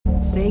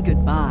Say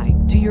goodbye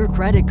to your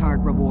credit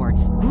card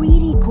rewards.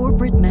 Greedy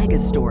corporate mega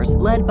stores,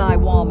 led by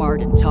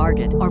Walmart and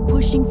Target, are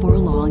pushing for a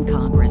law in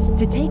Congress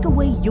to take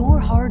away your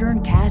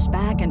hard-earned cash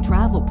back and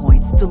travel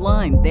points to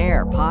line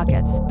their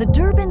pockets. The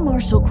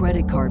Durbin-Marshall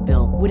credit card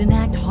bill would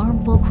enact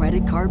harmful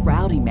credit card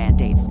routing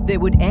mandates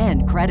that would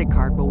end credit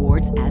card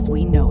rewards as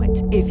we know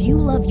it. If you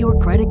love your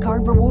credit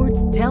card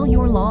rewards, tell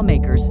your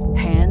lawmakers,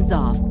 hands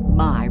off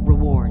my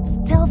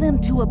rewards. Tell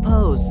them to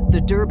oppose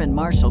the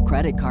Durbin-Marshall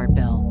credit card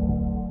bill.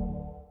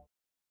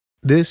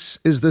 This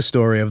is the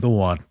story of the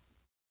one.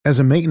 As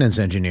a maintenance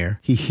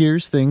engineer, he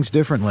hears things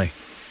differently.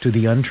 To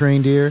the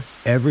untrained ear,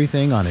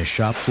 everything on his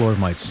shop floor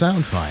might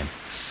sound fine,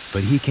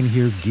 but he can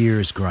hear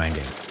gears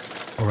grinding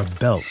or a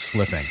belt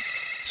slipping.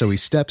 So he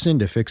steps in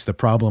to fix the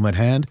problem at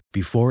hand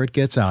before it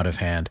gets out of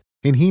hand.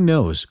 And he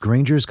knows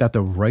Grainger's got the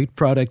right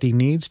product he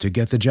needs to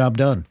get the job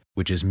done,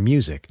 which is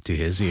music to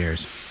his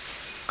ears.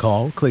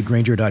 Call, click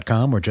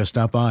Grainger.com, or just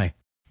stop by.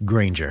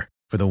 Grainger,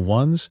 for the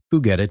ones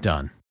who get it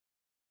done.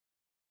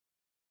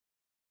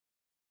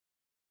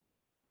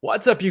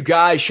 What's up, you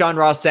guys? Sean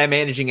Ross Sapp,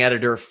 managing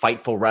editor,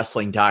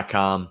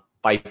 FightfulWrestling.com,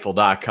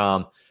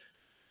 Fightful.com.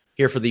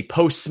 Here for the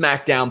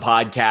post-SmackDown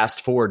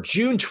podcast for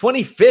June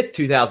 25th,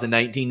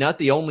 2019. Not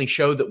the only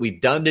show that we've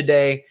done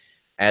today,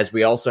 as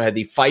we also had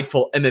the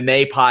Fightful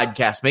MMA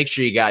podcast. Make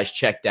sure you guys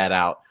check that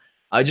out.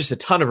 Just a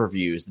ton of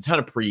reviews, a ton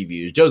of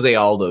previews, Jose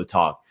Aldo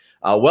talk,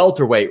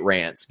 welterweight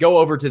rants. Go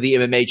over to the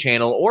MMA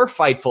channel or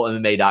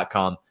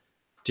FightfulMMA.com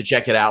to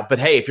check it out. But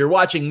hey, if you're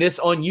watching this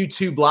on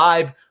YouTube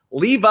Live,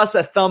 leave us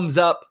a thumbs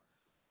up.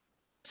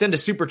 Send a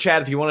super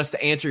chat if you want us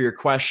to answer your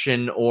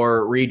question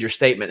or read your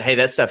statement. Hey,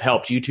 that stuff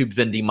helps. YouTube's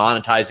been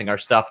demonetizing our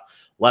stuff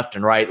left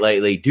and right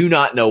lately. Do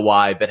not know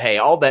why, but hey,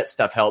 all that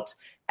stuff helps.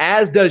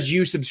 As does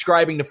you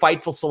subscribing to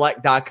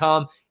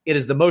FightfulSelect.com. It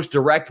is the most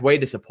direct way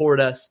to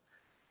support us.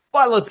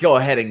 But let's go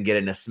ahead and get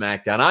into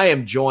SmackDown. I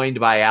am joined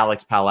by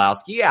Alex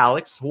Palowski.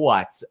 Alex,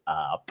 what's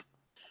up?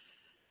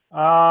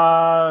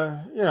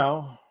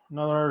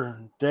 Another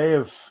day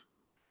of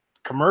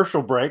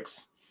commercial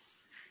breaks.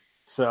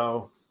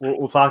 So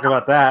we'll talk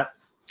about that.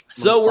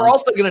 So we're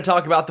also going to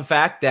talk about the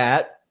fact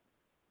that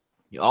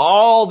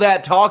all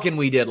that talking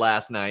we did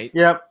last night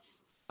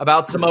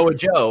about Samoa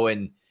Joe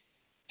and,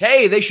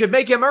 hey, they should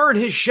make him earn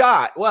his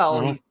shot. Well,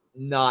 he's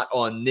not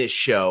on this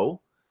show.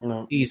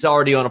 No. He's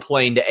already on a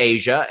plane to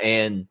Asia,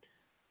 and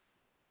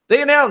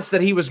they announced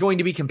that he was going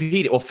to be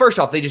competing. Well, first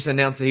off, they just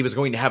announced that he was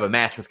going to have a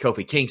match with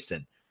Kofi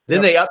Kingston.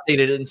 Then they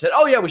updated it and said,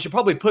 oh, yeah, we should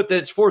probably put that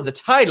it's for the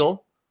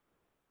title.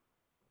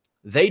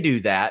 They do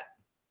that.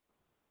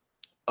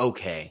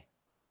 Okay.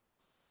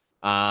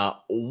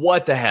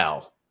 What the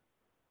hell?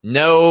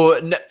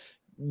 No.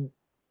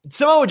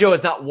 Samoa Joe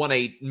has not won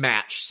a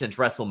match since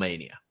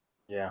WrestleMania.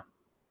 Yeah.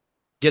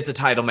 Gets a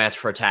title match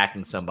for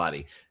attacking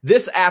somebody.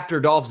 This after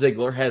Dolph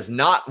Ziggler has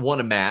not won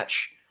a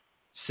match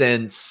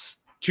since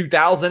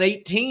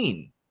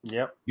 2018.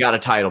 Yep. Got a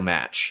title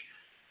match.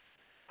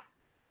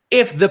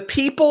 If the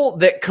people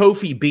that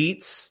Kofi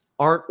beats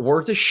aren't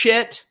worth a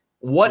shit,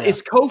 what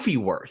is Kofi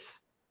worth?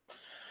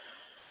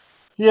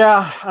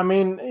 Yeah, I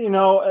mean,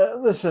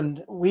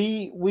 listen,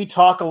 we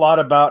talk a lot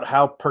about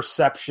how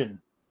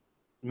perception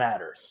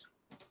matters.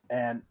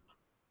 And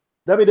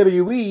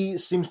WWE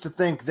seems to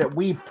think that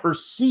we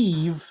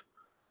perceive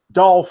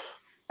Dolph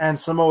and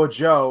Samoa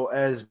Joe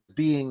as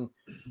being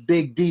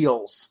big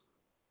deals.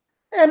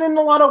 And in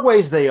a lot of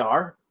ways they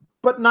are,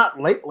 but not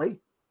lately.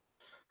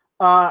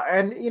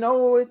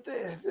 It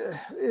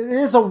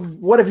is a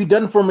what have you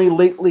done for me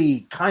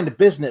lately kind of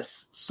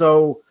business.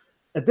 So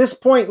at this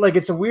point,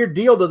 it's a weird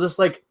deal to just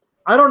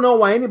I don't know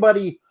why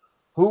anybody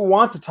who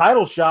wants a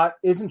title shot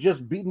isn't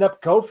just beating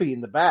up Kofi in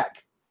the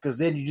back, because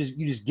then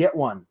you just get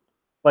one.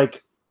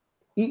 People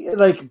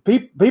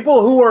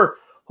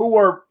who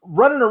are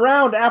running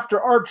around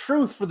after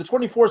R-Truth for the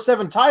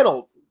 24/7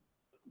 title,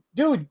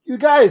 dude, you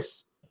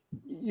guys,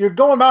 you're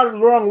going about it the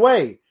wrong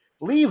way.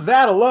 Leave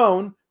that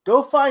alone.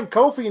 Go find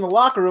Kofi in the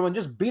locker room and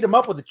just beat him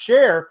up with a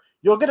chair.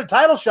 You'll get a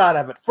title shot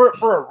of it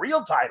for a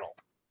real title.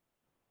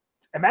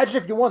 Imagine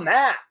if you won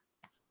that.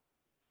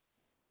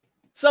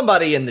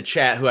 Somebody in the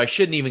chat who I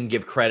shouldn't even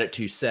give credit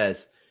to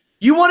says,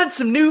 you wanted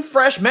some new,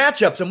 fresh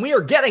matchups, and we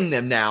are getting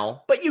them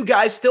now, but you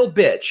guys still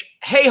bitch.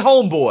 Hey,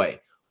 homeboy,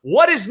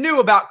 what is new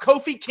about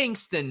Kofi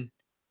Kingston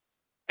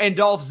and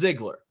Dolph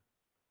Ziggler?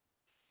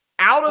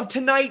 Out of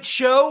tonight's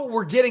show,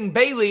 we're getting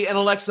Bayley and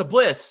Alexa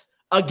Bliss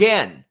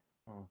again.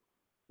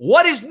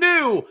 What is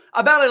new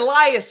about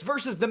Elias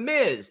versus The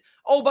Miz?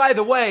 Oh, by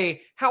the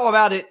way, how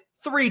about it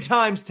 3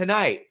 times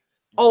tonight?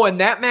 Oh, and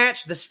that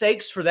match, the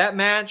stakes for that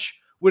match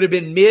would have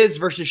been Miz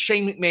versus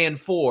Shane McMahon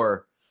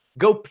 4.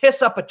 Go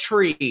piss up a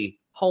tree,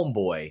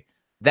 homeboy.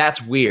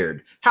 That's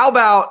weird. How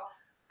about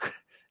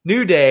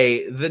New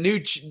Day, the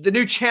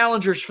new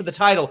challengers for the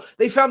title?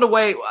 They found a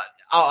way.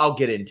 I'll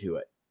get into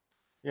it.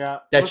 Yeah.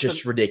 That's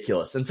just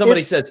ridiculous. And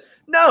somebody says,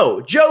 no,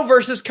 Joe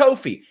versus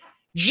Kofi.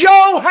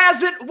 Joe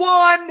hasn't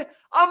won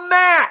a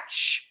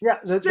match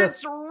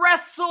since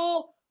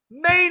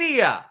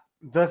WrestleMania.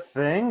 The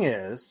thing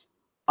is,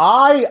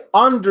 I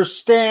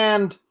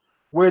understand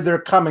where they're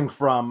coming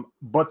from,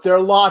 but their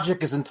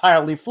logic is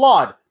entirely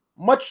flawed,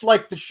 much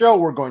like the show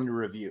we're going to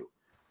review.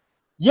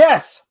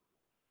 Yes,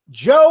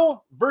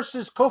 Joe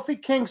versus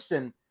Kofi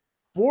Kingston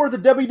for the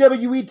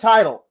WWE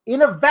title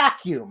in a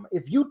vacuum.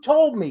 If you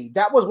told me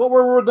that was what we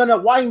were going to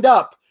wind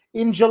up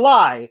in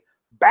July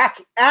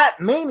back at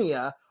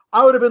Mania,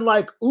 I would have been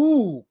like,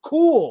 ooh,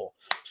 cool.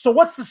 So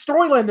what's the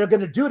storyline they're going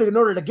to do in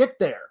order to get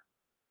there?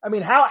 I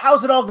mean,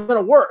 how's it all going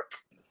to work?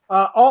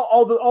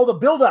 All the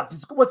build-up,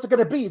 what's it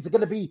going to be? Is it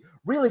going to be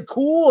really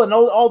cool and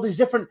all these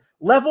different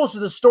levels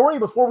of the story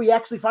before we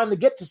actually finally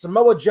get to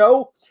Samoa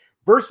Joe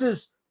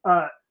versus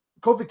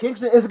Kofi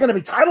Kingston? Is it going to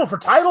be title for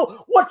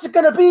title? What's it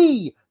going to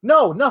be?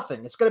 No,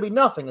 nothing. It's going to be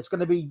nothing. It's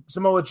going to be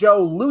Samoa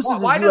Joe loses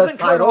his Why US doesn't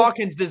Kurt title.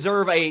 Hawkins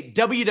deserve a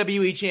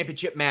WWE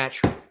Championship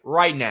match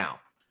right now?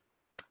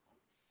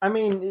 I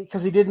mean,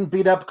 because he didn't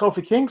beat up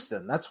Kofi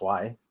Kingston. That's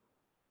why.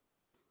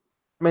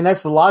 I mean,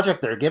 that's the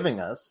logic they're giving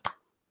us.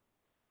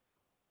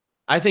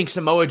 I think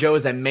Samoa Joe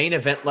is a main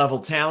event level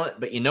talent,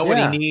 but you know what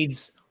he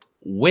needs?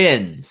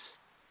 Wins.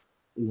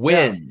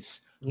 Wins.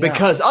 Yeah.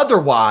 Because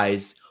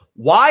otherwise,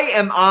 why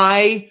am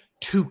I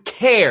to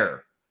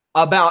care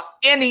about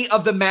any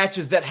of the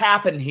matches that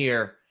happen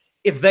here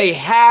if they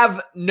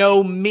have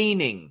no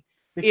meaning?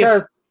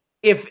 Because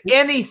if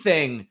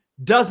anything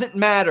doesn't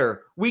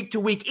matter week to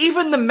week,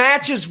 even the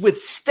matches with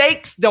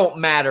stakes don't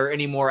matter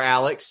anymore,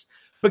 Alex,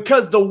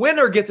 because the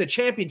winner gets a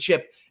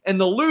championship and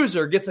the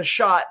loser gets a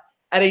shot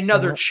at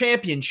another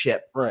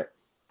championship. Right.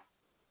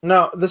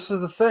 No, this is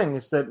the thing,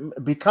 is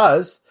that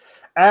because,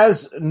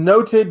 as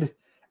noted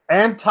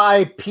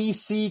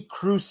anti-PC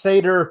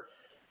crusader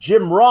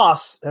Jim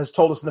Ross has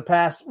told us in the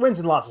past, wins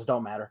and losses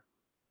don't matter.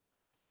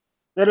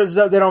 They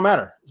don't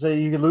matter. So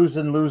you can lose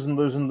and lose and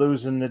lose and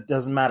lose, and it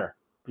doesn't matter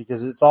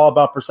because it's all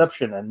about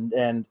perception.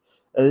 And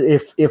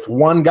if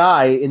one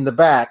guy in the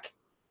back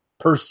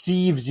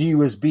perceives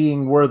you as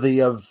being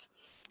worthy of,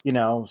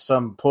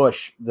 some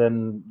push,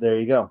 then there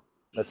you go.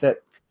 That's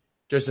it.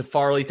 Joseph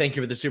Farley, thank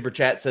you for the super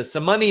chat, says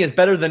some money is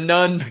better than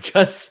none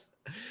because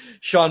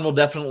Sean will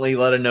definitely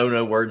let a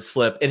no word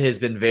slip. It has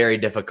been very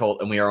difficult,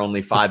 and we are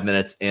only 5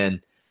 minutes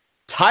in.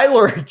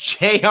 Tyler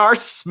J.R.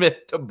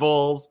 Smith to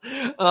Bulls.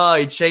 Oh,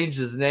 he changed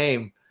his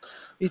name.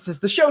 He says,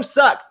 the show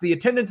sucks. The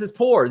attendance is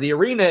poor. The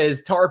arena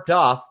is tarped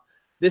off.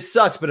 This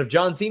sucks, but if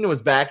John Cena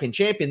was back and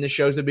champion, the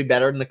shows would be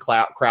better and the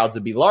crowds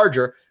would be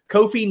larger.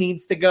 Kofi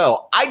needs to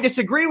go. I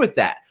disagree with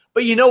that.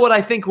 But you know what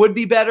I think would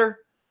be better?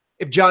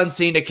 If John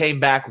Cena came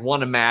back,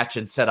 won a match,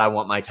 and said, I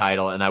want my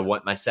title and I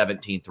want my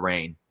 17th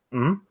reign.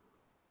 Mm-hmm.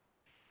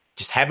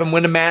 Just have him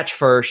win a match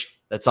first.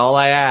 That's all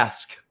I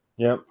ask.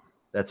 Yep.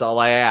 That's all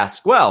I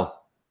ask. Well,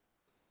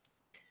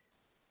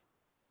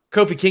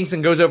 Kofi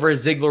Kingston goes over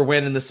his Ziggler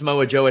win in the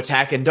Samoa Joe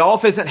attack, and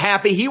Dolph isn't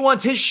happy. He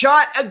wants his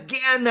shot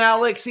again,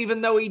 Alex,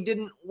 even though he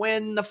didn't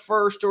win the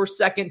first or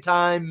second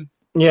time.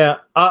 Yeah.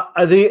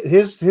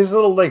 His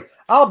little like,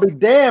 I'll be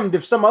damned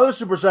if some other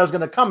superstar is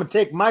going to come and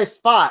take my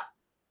spot.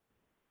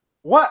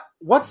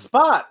 What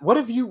spot?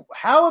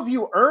 How have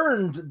you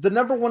earned the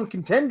number one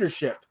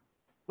contendership?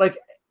 Like,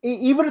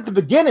 even at the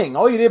beginning,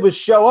 all you did was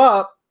show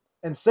up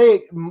and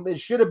say it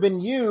should have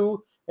been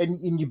you,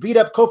 and you beat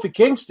up Kofi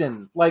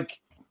Kingston. Like,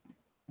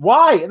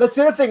 why? That's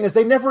the other thing, is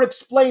they never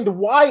explained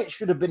why it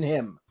should have been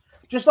him.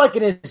 Just like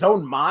in his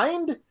own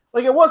mind.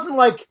 Like, it wasn't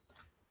like,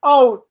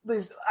 I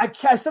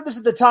said this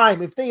at the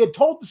time. If they had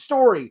told the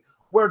story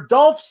where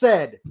Dolph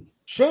said,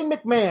 Shane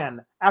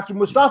McMahon, after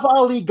Mustafa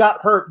Ali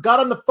got hurt, got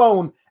on the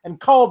phone and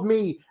called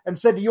me and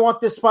said, do you want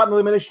this spot in the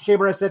Elimination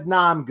Chamber? I said,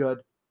 nah, I'm good.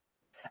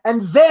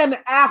 And then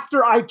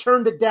after I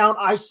turned it down,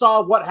 I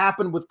saw what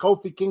happened with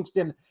Kofi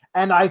Kingston,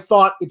 and I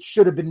thought it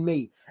should have been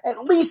me.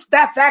 At least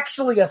that's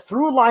actually a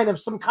through line of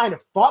some kind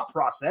of thought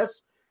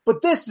process,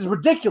 but this is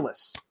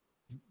ridiculous.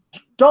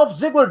 Dolph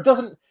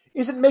Ziggler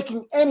isn't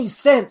making any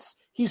sense.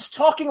 He's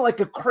talking like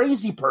a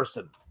crazy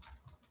person.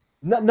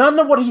 None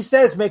of what he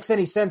says makes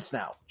any sense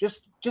now.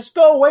 Just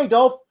go away,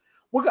 Dolph.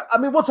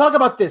 We'll talk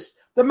about this.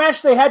 The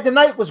match they had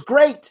tonight was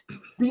great.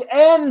 The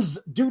ends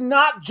do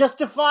not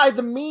justify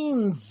the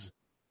means.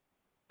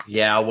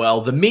 Yeah,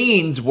 well, the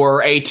means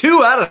were a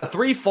 2 out of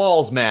 3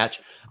 falls match.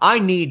 I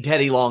need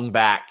Teddy Long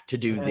back to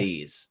do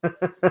these.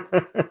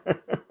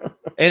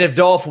 And if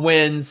Dolph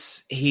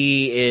wins,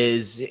 he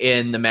is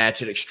in the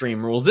match at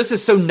Extreme Rules. This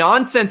is so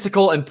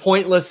nonsensical and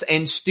pointless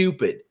and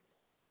stupid.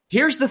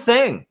 Here's the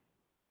thing.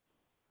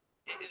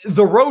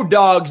 The Road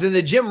Dogs and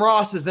the Jim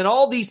Rosses and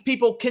all these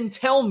people can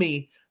tell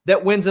me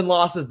that wins and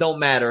losses don't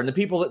matter. And the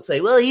people that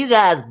say, well, you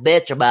guys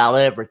bitch about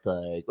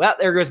everything. Well,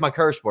 there goes my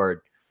curse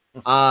word.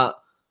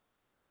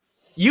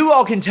 You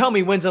all can tell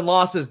me wins and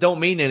losses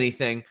don't mean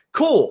anything.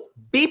 Cool.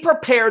 Be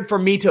prepared for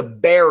me to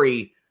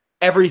bury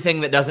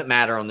everything that doesn't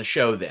matter on the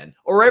show then,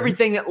 or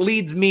everything that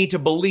leads me to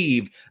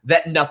believe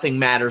that nothing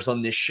matters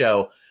on this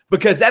show,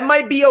 because that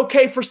might be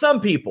okay for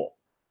some people.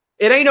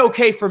 It ain't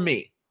okay for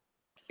me.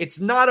 It's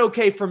not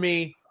okay for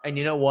me. And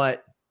you know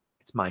what?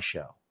 It's my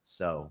show.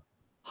 So,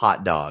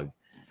 hot dog.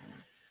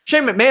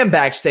 Shane McMahon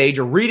backstage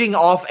reading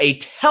off a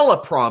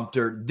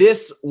teleprompter.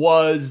 This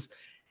was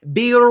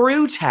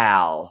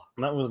brutal.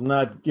 That was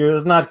not. It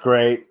was not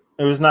great.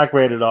 It was not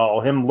great at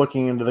all. Him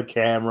looking into the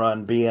camera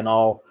and being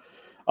all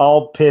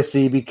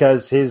pissy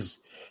because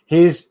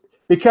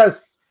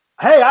because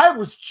hey, I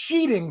was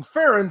cheating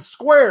fair and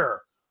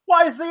square.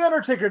 Why is the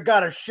Undertaker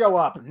got to show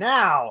up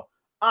now?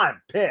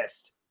 I'm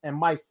pissed. And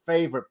my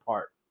favorite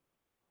part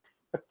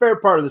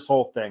of this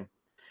whole thing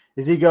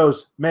is he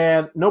goes,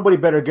 man, nobody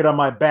better get on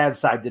my bad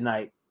side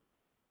tonight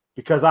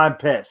because I'm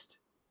pissed.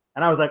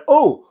 And I was like,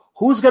 oh,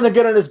 who's going to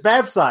get on his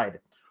bad side?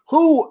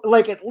 Who,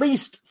 like at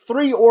least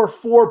 3 or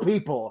 4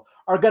 people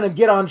are going to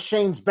get on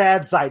Shane's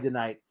bad side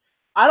tonight.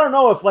 I don't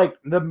know if like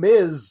The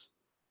Miz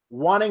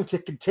wanting to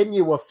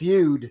continue a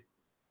feud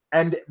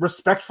and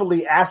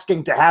respectfully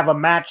asking to have a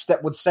match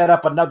that would set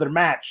up another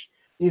match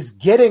is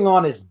getting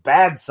on his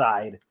bad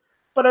side.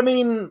 But I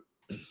mean,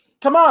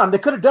 come on, they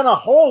could have done a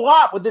whole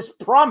lot with this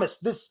promise,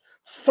 this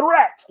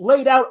threat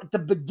laid out at the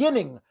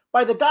beginning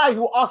by the guy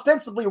who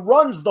ostensibly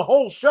runs the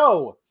whole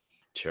show.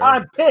 Sure.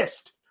 I'm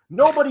pissed.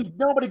 Nobody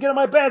get on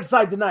my bad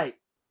side tonight.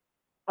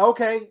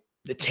 Okay.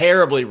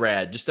 Terribly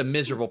rad. Just a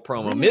miserable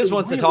promo. Really, Miz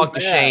wants to talk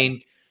to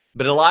Shane,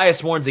 but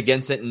Elias warns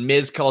against it, and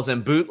Miz calls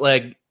him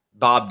bootleg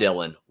Bob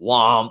Dylan.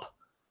 Womp.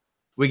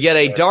 We get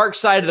a Dark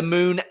Side of the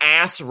Moon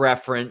ass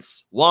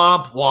reference.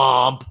 Womp,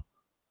 womp.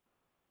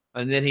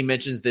 And then he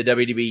mentions the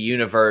WWE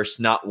Universe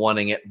not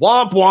wanting it.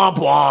 Womp, womp,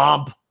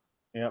 womp.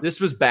 Yep.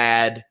 This was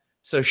bad.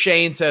 So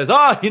Shane says,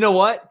 oh, you know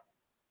what?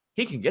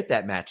 He can get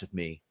that match with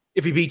me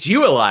if he beats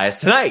you,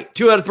 Elias, tonight.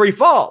 2 out of 3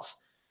 falls.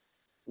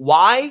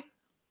 Why,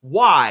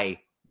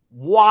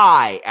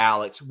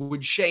 Alex,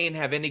 would Shane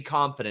have any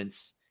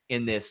confidence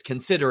in this,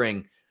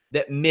 considering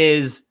that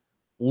Miz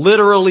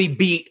literally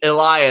beat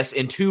Elias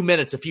in 2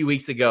 minutes a few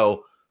weeks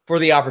ago for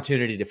the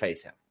opportunity to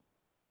face him?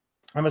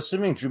 I'm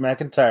assuming Drew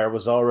McIntyre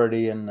was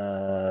already in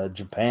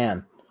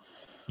Japan.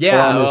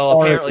 Yeah,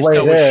 well, apparently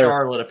so was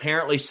Charlotte.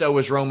 Apparently so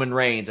was Roman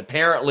Reigns.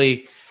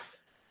 Apparently,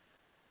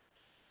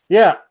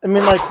 yeah. I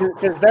mean, like,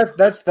 because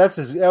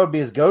that would be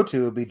his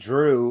go-to. Would be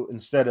Drew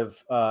instead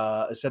of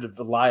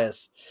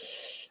Elias.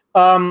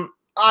 I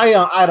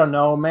don't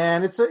know,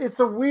 man. It's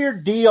a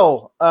weird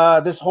deal.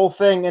 This whole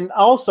thing, and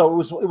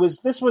also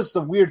this was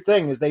the weird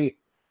thing is they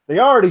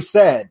already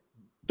said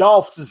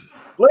Dolph says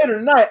later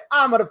tonight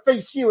I'm gonna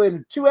face you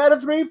in 2 out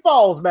of 3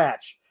 falls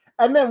match.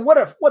 And then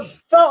what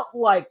felt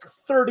like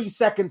 30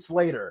 seconds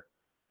later,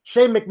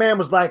 Shane McMahon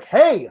was like,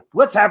 hey,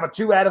 let's have a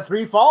 2 out of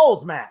 3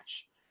 falls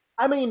match.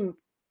 I mean,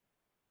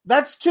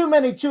 that's too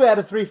many 2 out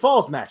of 3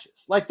 falls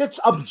matches. Like, that's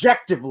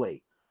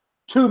objectively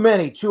too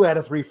many 2 out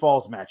of 3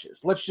 falls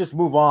matches. Let's just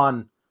move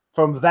on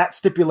from that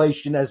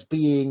stipulation as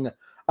being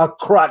a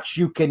crutch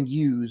you can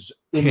use.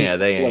 Yeah,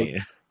 they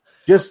ain't.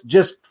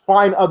 Just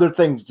find other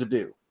things to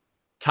do.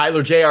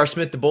 Tyler J.R.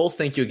 Smith, the Bulls,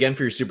 thank you again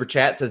for your super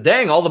chat. Says,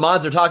 dang, all the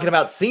mods are talking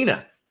about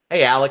Cena.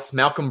 Hey, Alex,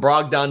 Malcolm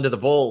Brogdon to the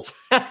Bulls.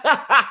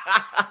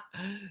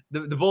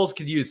 the Bulls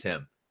could use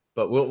him,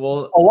 but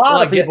we'll a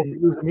lot of people could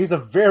use him. He's a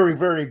very,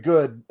 very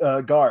good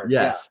guard.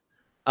 Yes.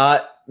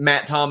 Yeah.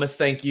 Matt Thomas,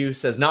 thank you.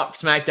 Says, not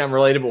SmackDown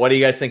related, but what do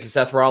you guys think of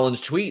Seth Rollins'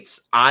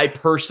 tweets? I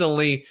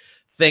personally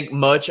think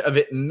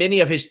many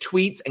of his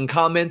tweets and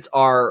comments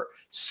are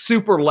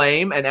super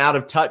lame and out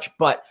of touch,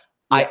 but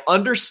I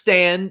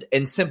understand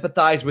and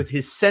sympathize with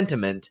his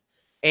sentiment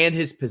and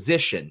his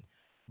position,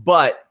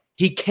 but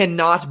he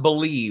cannot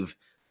believe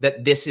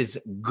that this is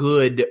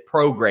good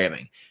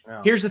programming.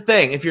 Yeah. Here's the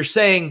thing. If you're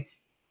saying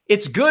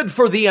it's good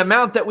for the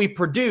amount that we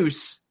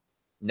produce,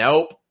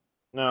 nope.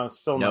 No,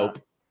 still nope.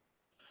 Not.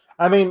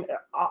 I mean,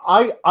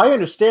 I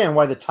understand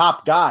why the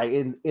top guy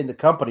in the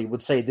company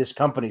would say this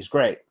company's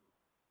great.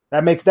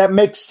 That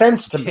makes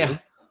sense to me. Yeah.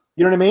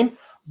 You know what I mean?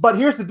 But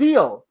here's the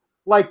deal.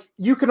 Like,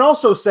 you can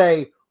also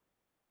say,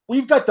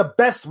 we've got the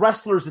best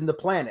wrestlers in the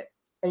planet.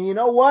 And you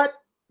know what?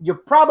 You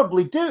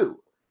probably do.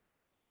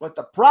 But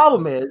the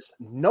problem is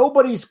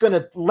nobody's going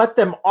to let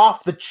them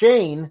off the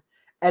chain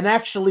and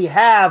actually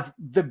have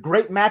the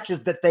great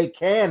matches that they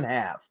can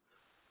have.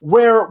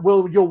 Where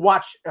you'll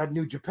watch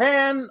New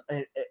Japan,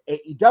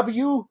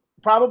 AEW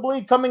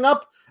probably coming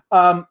up,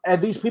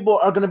 and these people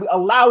are going to be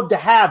allowed to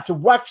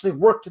actually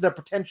work to their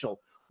potential,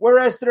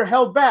 whereas they're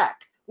held back.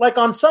 Like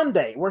on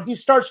Sunday, where he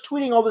starts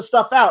tweeting all this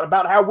stuff out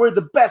about how we're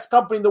the best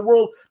company in the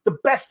world, the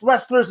best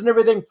wrestlers and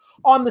everything,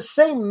 on the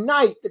same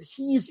night that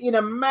he's in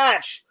a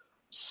match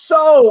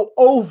so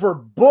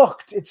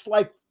overbooked. It's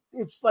like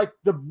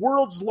the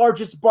world's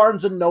largest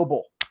Barnes and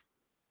Noble.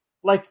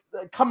 Like,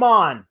 come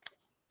on,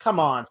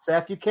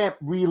 Seth. You can't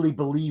really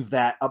believe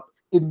that up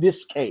in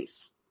this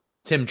case.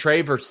 Tim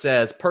Traver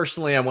says,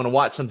 personally, I want to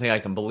watch something I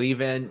can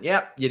believe in.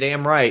 Yep, you're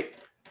damn right.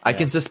 I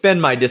can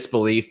suspend my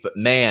disbelief, but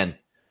man,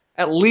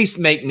 at least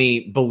make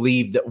me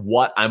believe that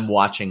what I'm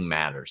watching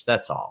matters.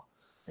 That's all.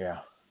 Yeah.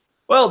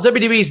 Well,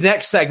 WWE's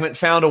next segment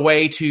found a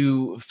way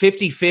to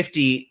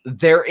 50-50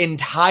 their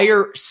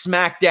entire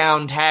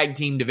SmackDown tag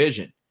team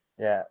division.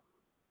 Yeah.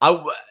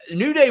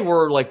 New Day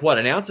were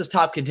announced as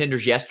top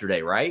contenders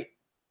yesterday, right?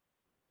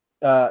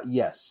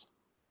 Yes.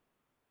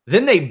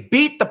 Then they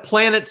beat the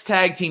Planet's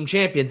tag team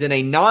champions in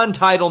a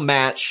non-title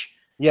match.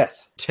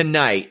 Yes.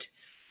 Tonight.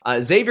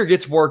 Xavier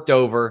gets worked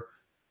over.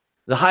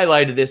 The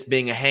highlight of this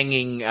being a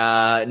hanging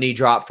knee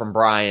drop from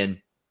Bryan.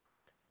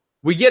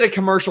 We get a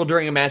commercial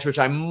during a match, which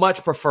I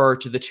much prefer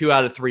to the 2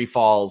 out of 3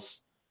 falls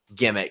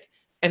gimmick.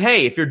 And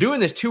hey, if you're doing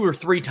this 2 or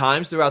 3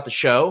 times throughout the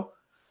show,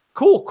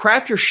 cool,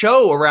 craft your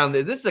show around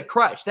this. This is a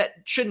crutch. That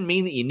shouldn't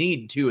mean that you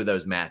need 2 of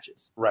those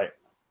matches. Right.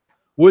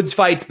 Woods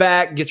fights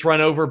back, gets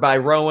run over by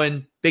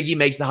Rowan. Big E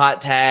makes the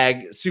hot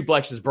tag,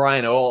 suplexes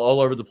Bryan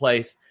all over the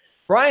place.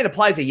 Bryan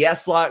applies a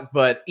yes lock,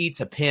 but eats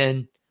a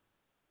pin.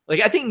 Like,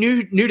 I think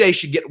New Day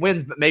should get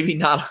wins, but maybe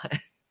not at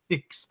the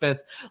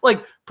expense.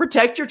 Like,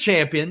 protect your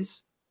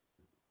champions.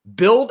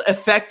 Build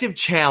effective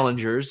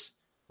challengers.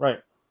 Right.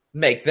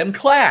 Make them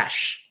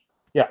clash.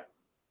 Yeah.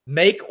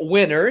 Make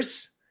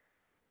winners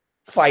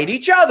fight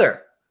each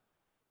other.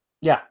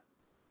 Yeah.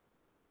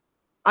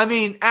 I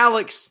mean,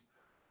 Alex,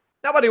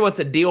 nobody wants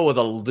to deal with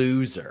a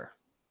loser.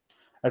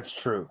 That's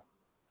true.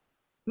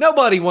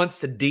 Nobody wants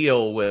to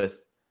deal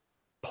with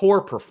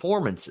poor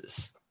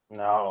performances.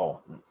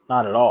 No,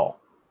 not at all.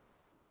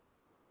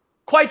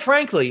 Quite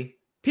frankly,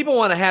 people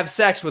want to have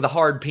sex with a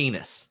hard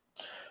penis.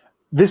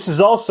 This is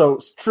also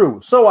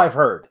true. So I've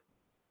heard.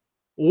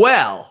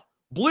 Well,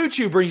 Blue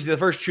Chew brings you the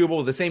first chewable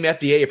with the same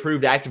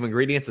FDA-approved active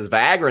ingredients as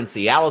Viagra and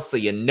Cialis, so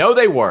you know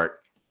they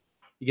work.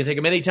 You can take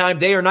them anytime,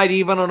 day or night,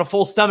 even on a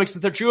full stomach.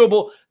 Since they're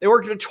chewable, they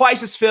work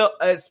twice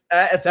as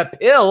a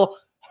pill.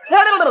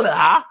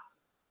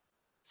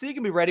 So you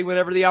can be ready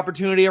whenever the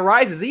opportunity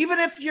arises, even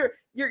if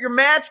your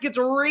match gets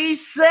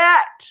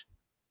reset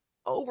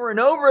over and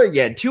over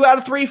again. 2 out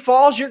of 3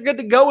 falls, you're good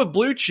to go with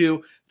Blue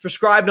Chew.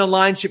 Prescribed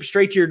online, shipped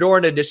straight to your door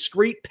in a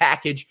discreet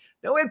package.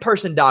 No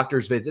in-person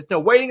doctor's visits, no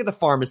waiting at the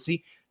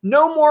pharmacy,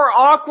 no more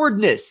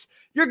awkwardness.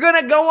 You're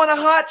going to go on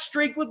a hot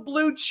streak with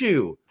Blue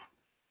Chew.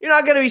 You're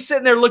not going to be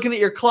sitting there looking at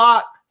your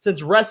clock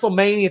since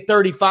WrestleMania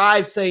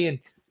 35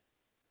 saying,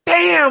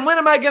 damn, when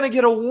am I going to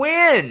get a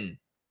win?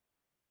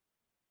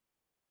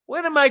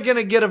 When am I going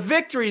to get a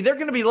victory? They're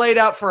going to be laid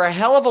out for a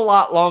hell of a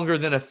lot longer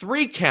than a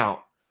 3 count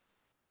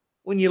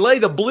when you lay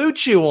the Blue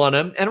Chew on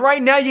them. And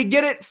right now you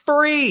get it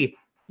free.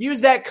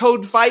 Use that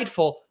code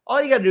FIGHTFUL.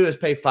 All you got to do is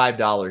pay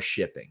 $5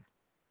 shipping.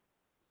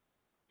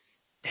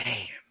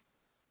 Damn.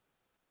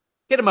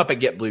 Hit them up at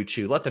Get Blue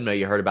Chew. Let them know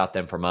you heard about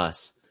them from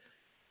us.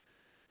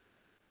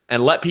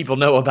 And let people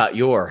know about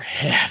your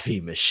heavy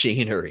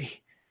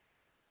machinery.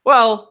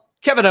 Well,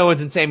 Kevin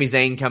Owens and Sami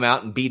Zayn come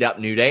out and beat up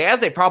New Day,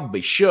 as they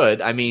probably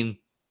should. I mean,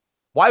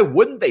 why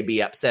wouldn't they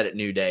be upset at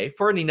New Day?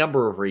 For any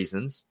number of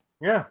reasons.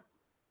 Yeah,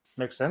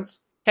 makes sense.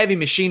 Heavy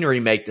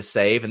machinery make the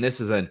save, and this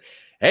is an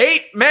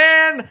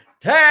 8-man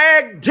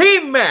tag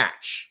team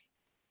match.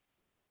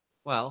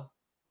 Well,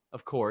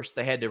 of course,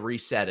 they had to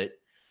reset it.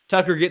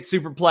 Tucker gets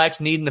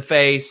superplexed, knee in the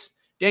face.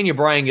 Daniel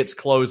Bryan gets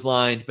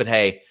clotheslined, but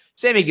hey,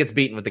 Sammy gets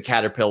beaten with the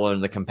Caterpillar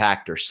and the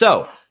compactor.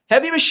 So,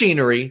 Heavy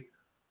Machinery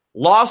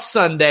lost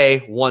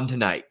Sunday, won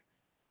tonight.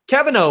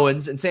 Kevin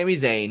Owens and Sami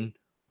Zayn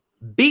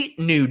beat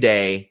New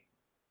Day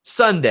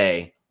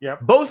Sunday.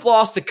 Yep. Both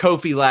lost to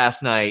Kofi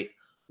last night,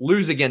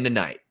 lose again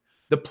tonight.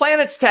 The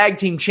Planet's Tag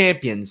Team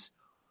Champions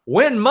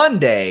win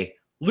Monday,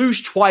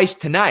 lose twice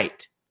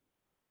tonight.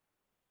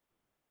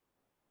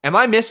 Am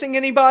I missing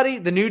anybody?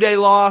 The New Day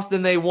lost,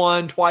 then they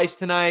won twice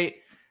tonight.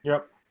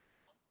 Yep.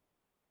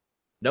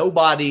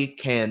 Nobody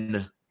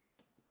can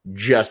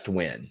just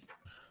win.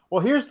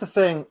 Well, here's the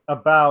thing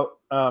about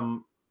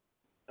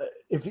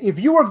if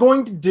you were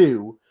going to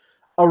do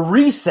a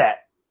reset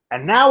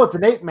and now it's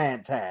an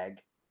 8-man tag,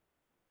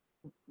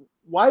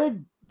 why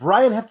did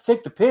Bryan have to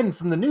take the pin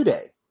from the New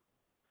Day?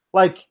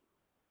 Like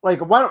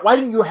why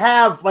didn't you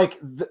have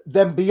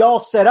them be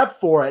all set up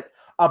for it,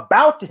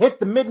 about to hit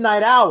the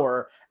midnight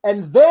hour,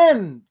 and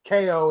then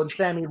KO and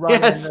Sammy run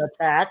in an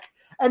attack,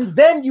 and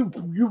then you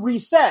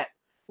reset?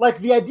 Like,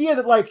 the idea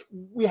that,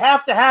 we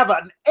have to have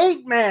an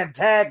 8-man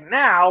tag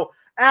now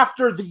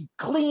after the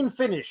clean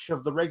finish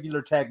of the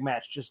regular tag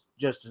match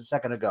just a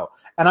second ago.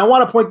 And I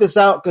want to point this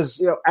out because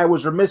I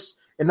was remiss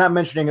in not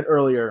mentioning it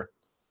earlier.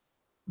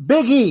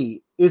 Big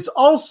E is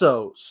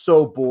also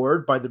so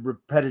bored by the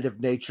repetitive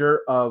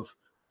nature of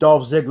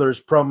Dolph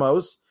Ziggler's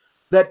promos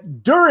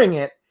that during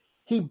it,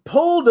 he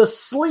pulled a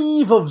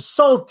sleeve of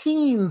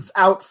saltines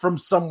out from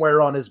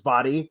somewhere on his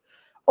body,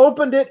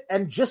 opened it,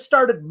 and just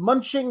started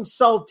munching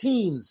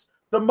saltines.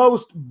 The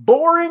most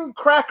boring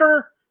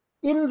cracker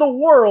in the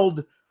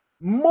world,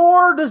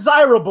 more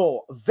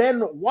desirable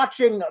than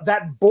watching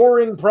that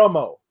boring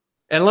promo.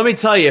 And let me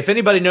tell you, if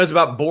anybody knows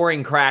about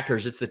boring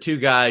crackers, it's the 2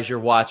 guys you're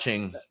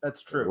watching.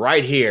 That's true.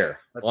 Right here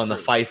on true.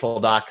 the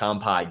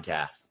Fightful.com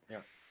podcast. Yeah.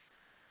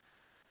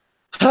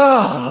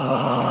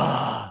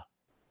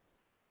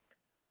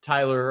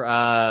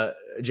 Tyler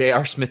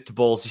J.R. Smith to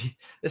Bulls.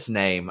 This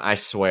name, I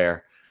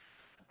swear.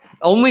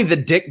 Only the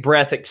Dick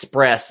Breath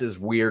Express is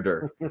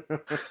weirder.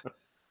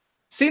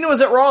 Cena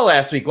was at Raw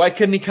last week. Why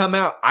couldn't he come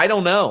out? I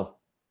don't know.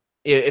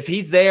 If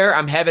he's there,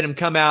 I'm having him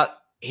come out,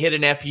 hit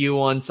an FU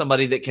on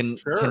somebody that can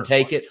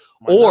take it,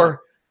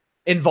 or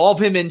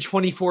involve him in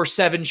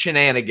 24/7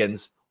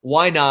 shenanigans.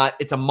 Why not?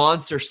 It's a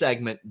monster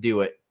segment.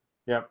 Do it.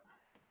 Yep.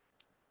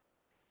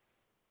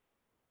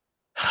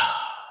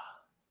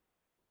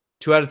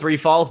 2 out of 3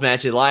 falls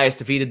match, Elias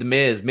defeated The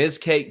Miz. Miz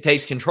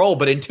takes control,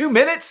 but in 2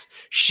 minutes,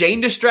 Shane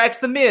distracts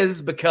The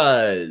Miz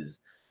because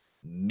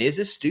Miz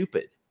is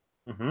stupid.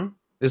 Mm-hmm.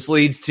 This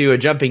leads to a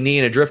jumping knee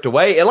and a drift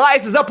away.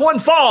 Elias is up 1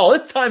 fall.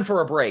 It's time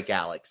for a break,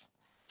 Alex.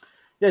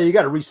 Yeah, you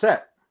got to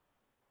reset.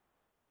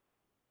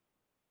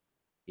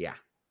 Yeah.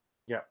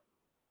 Yep.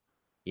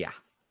 Yeah.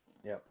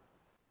 Yep.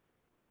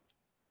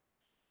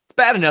 It's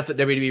bad enough that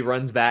WWE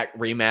runs back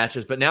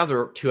rematches, but now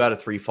they're 2 out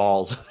of 3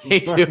 falls. They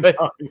do it.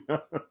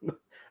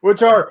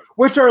 Which are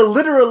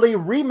literally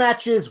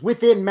rematches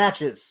within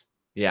matches.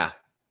 Yeah.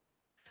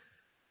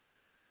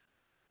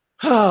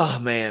 Oh,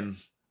 man.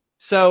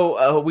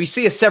 So we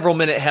see a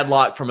several-minute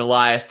headlock from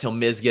Elias till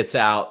Miz gets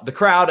out. The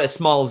crowd, as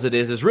small as it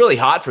is really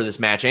hot for this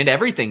match and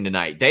everything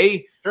tonight.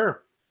 They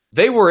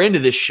were into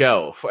this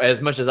show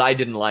as much as I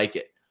didn't like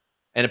it.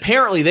 And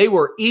apparently they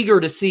were eager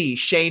to see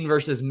Shane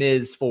versus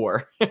Miz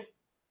 4.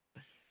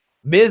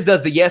 Miz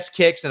does the yes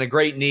kicks and a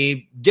great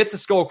knee, gets a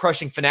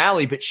skull-crushing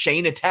finale, but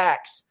Shane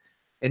attacks.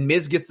 And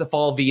Miz gets the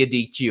fall via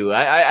DQ.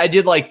 I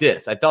did like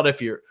this. I thought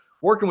if you're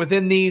working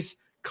within these,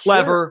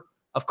 clever,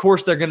 of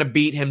course they're going to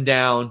beat him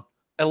down.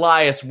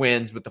 Elias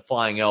wins with the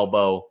flying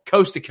elbow,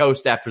 coast to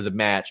coast after the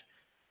match.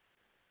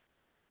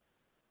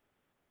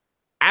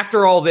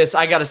 After all this,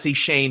 I got to see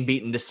Shane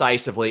beaten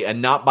decisively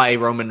and not by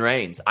Roman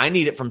Reigns. I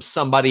need it from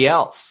somebody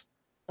else.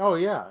 Oh,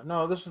 yeah.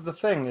 No, this is the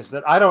thing, is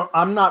that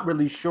I'm not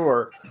really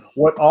sure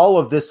what all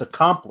of this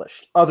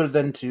accomplished other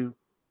than to,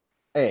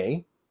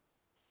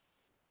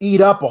 eat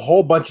up a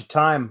whole bunch of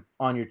time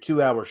on your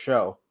 2-hour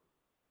show.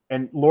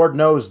 And Lord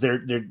knows there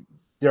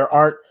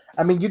aren't,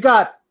 I mean,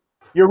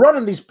 you're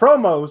running these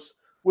promos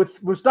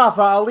with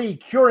Mustafa Ali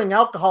curing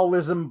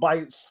alcoholism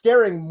by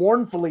staring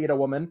mournfully at a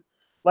woman.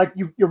 Like,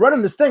 you're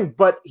running this thing,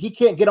 but he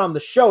can't get on the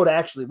show to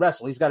actually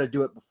wrestle. He's got to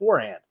do it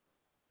beforehand.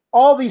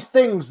 All these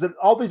things,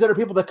 all these other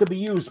people that could be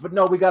used, but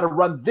no, we got to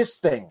run this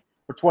thing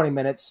for 20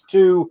 minutes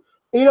to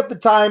eat up the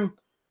time,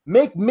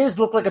 make Miz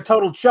look like a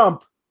total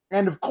chump,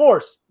 and of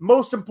course,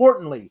 most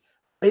importantly,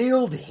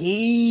 build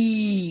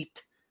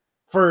heat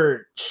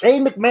for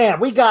Shane McMahon.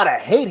 We got to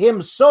hate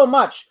him so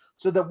much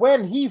so that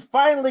when he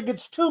finally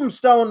gets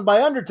tombstoned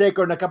by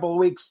Undertaker in a couple of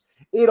weeks,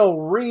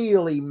 it'll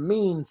really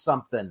mean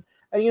something.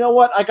 And you know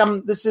what? Like,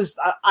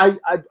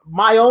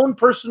 my own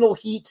personal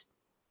heat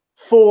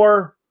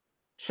for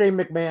Shane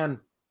McMahon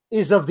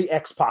is of the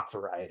X-Pac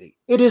variety.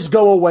 It is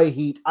go away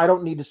heat. I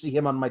don't need to see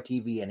him on my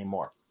TV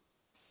anymore.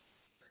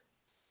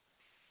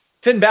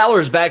 Finn Balor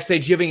is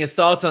backstage giving his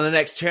thoughts on the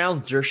next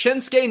challenger.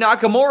 Shinsuke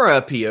Nakamura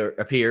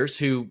appears,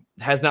 who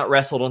has not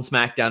wrestled on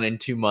SmackDown in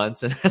 2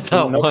 months and has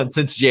not won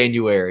since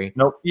January.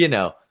 Nope. You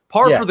know,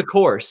 par for the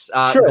course.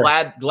 Sure.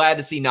 Glad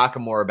to see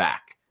Nakamura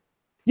back.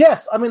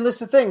 Yes. I mean, this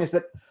is the thing, is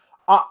that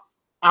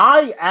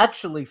I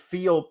actually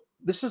feel,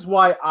 this is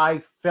why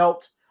I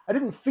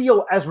didn't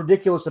feel as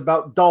ridiculous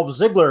about Dolph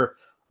Ziggler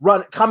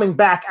coming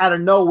back out of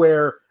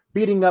nowhere,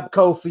 beating up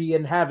Kofi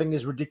and having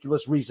his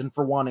ridiculous reason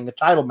for wanting a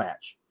title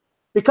match.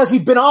 Because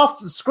he'd been off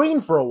the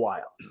screen for a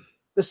while.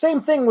 The same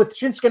thing with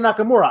Shinsuke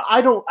Nakamura.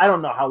 I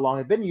don't know how long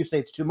it's been. You say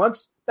it's 2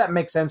 months. That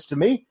makes sense to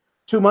me.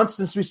 2 months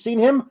since we've seen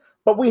him.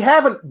 But we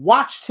haven't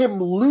watched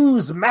him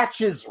lose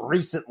matches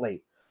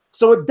recently.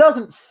 So it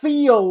doesn't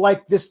feel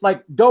like this,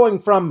 like going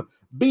from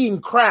being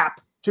crap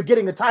to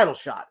getting a title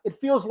shot. It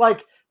feels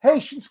like, hey,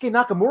 Shinsuke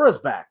Nakamura's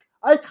back.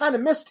 I kind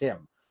of missed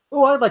him.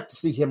 Oh, I'd like to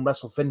see him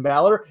wrestle Finn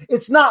Balor.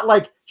 It's not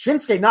like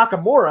Shinsuke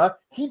Nakamura.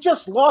 He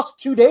just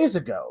lost 2 days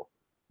ago.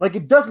 Like,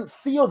 it doesn't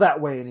feel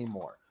that way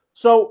anymore.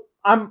 So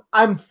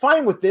I'm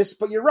fine with this,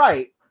 but you're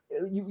right.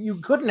 You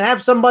couldn't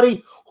have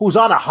somebody who's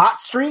on a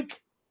hot streak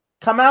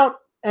come out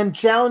and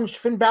challenge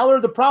Finn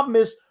Balor. The problem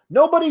is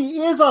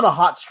nobody is on a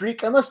hot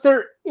streak unless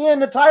they're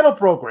in a title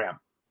program.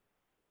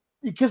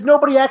 Because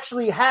nobody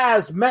actually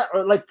has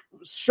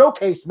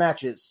showcase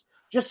matches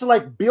just to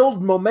like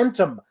build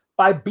momentum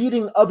by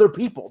beating other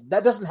people.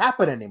 That doesn't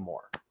happen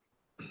anymore.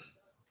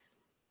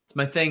 It's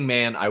my thing,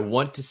 man. I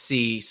want to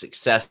see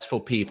successful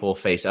people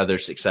face other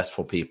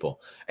successful people.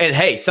 And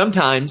hey,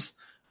 sometimes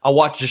I'll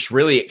watch just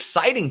really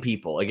exciting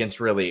people against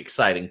really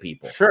exciting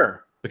people.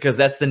 Sure. Because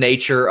that's the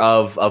nature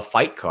of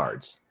fight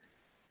cards.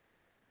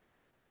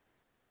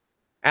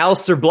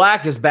 Aleister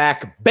Black is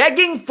back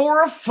begging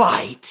for a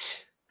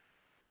fight.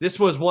 This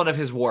was one of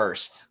his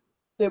worst.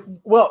 You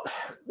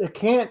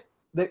can't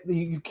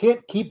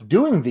keep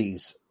doing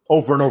these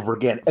over and over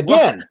again.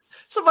 Well,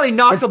 somebody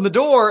knocked on the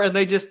door and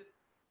they just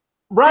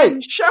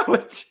didn't show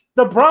it.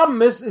 The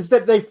problem is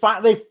that they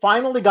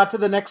finally got to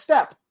the next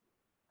step.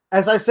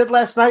 As I said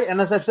last night,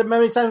 and as I've said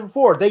many times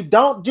before, they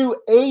don't do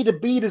A to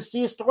B to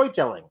C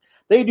storytelling.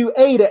 They do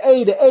A to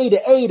A to A to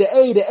A to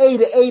A to A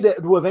to A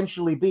to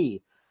eventually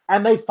B.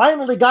 And they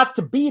finally got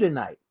to B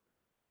tonight.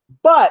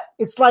 But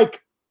it's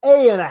like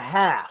A and a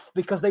half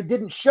because they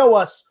didn't show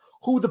us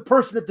who the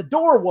person at the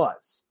door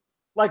was.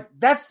 Like,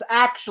 that's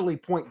actually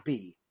point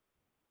B.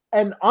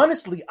 And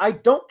honestly, I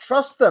don't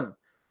trust them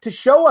to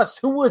show us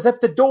who was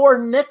at the door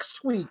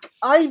next week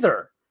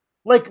either.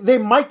 Like, they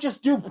might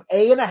just do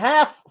A and a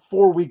half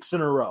 4 weeks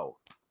in a row.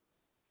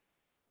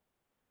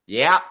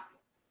 Yeah.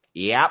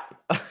 Yep.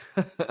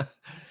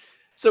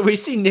 So we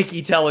see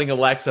Nikki telling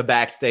Alexa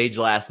backstage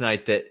last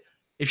night that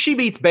if she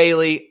beats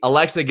Bayley,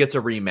 Alexa gets a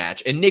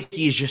rematch. And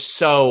Nikki is just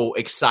so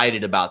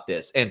excited about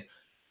this. And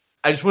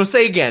I just want to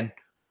say again,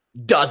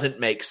 doesn't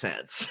make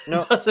sense.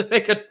 Nope. Doesn't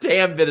make a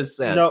damn bit of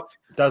sense. No,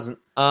 doesn't.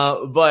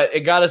 But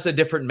it got us a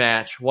different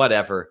match,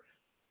 whatever.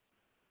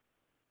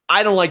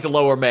 I don't like to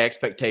lower my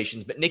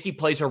expectations, but Nikki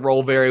plays her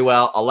role very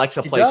well.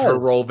 Alexa plays her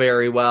role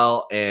very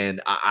well,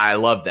 and I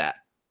love that.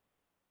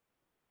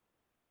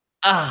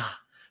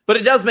 But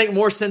it does make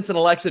more sense than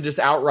Alexa just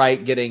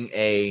outright getting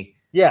a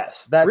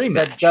rematch.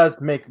 That does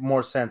make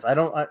more sense. I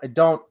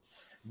don't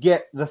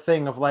get the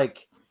thing of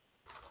like,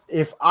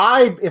 if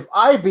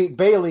I beat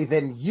Bayley,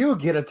 then you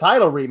get a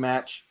title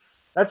rematch.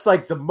 That's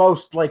like the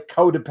most like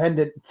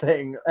codependent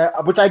thing,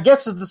 which I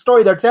guess is the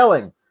story they're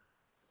telling.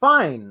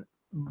 Fine,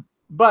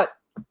 but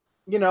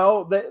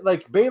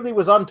like Bayley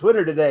was on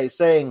Twitter today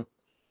saying,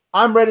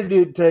 "I'm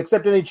ready to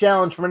accept any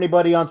challenge from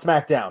anybody on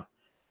SmackDown,"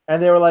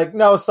 and they were like,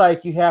 "No,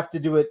 psych, you have to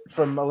do it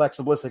from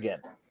Alexa Bliss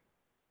again."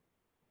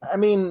 I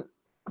mean,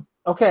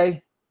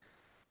 okay.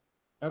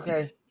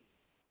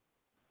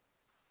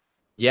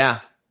 Yeah.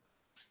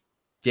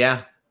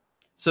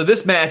 So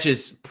this match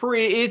is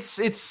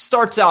it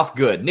starts off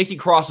good. Nikki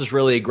Cross is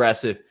really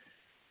aggressive,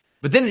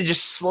 but then it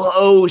just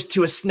slows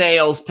to a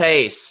snail's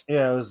pace.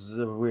 Yeah, it was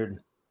weird.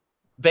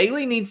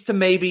 Bayley needs to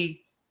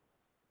maybe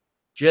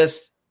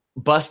just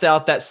bust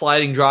out that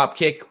sliding drop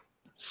kick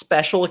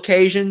special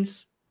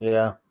occasions.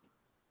 Yeah.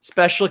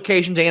 Special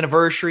occasions,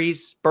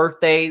 anniversaries,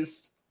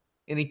 birthdays,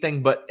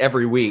 anything but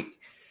every week.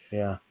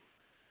 Yeah.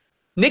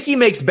 Nikki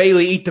makes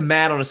Bayley eat the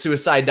mat on a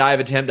suicide dive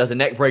attempt, does a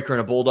neck breaker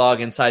and a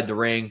bulldog inside the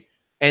ring,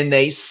 and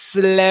they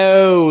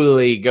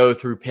slowly go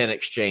through pin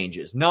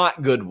exchanges.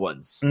 Not good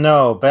ones.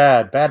 No,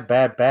 bad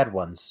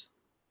ones.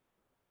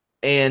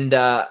 And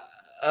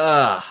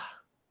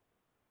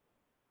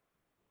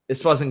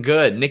this wasn't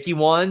good. Nikki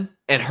won,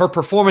 and her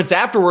performance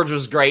afterwards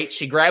was great.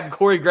 She grabbed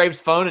Corey Graves'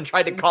 phone and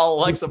tried to call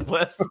Alexa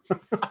Bliss.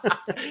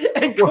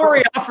 And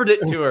Corey offered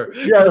it to her.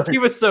 Yeah. He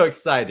was so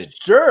excited.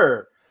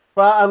 Sure.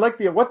 But I like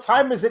what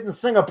time is it in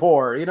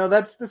Singapore?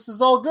 This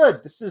is all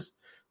good. This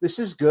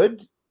is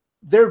good.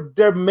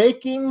 They're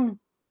making,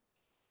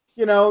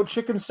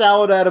 chicken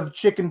salad out of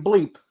chicken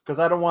bleep because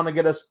I don't want to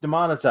get us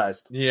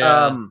demonetized.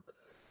 Yeah.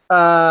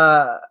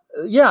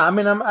 Yeah. I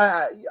mean,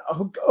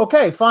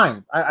 okay,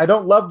 fine. I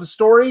don't love the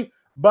story,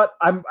 but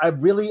I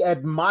really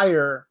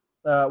admire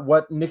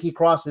what Nikki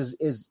Cross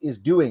is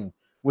doing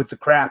with the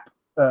crap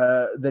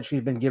that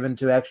she's been given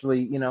to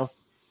actually,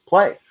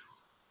 play.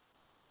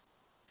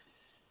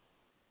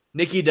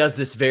 Nikki does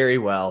this very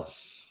well.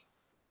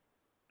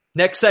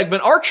 Next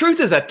segment, R-Truth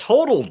is a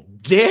total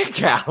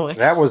dick, Alex.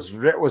 That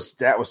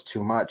was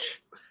too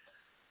much.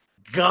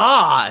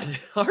 God.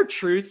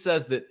 R-Truth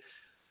says that,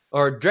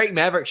 or Drake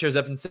Maverick shows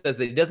up and says that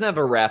he doesn't have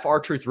a ref.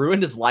 R-Truth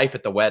ruined his life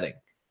at the wedding.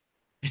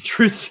 And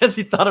Truth says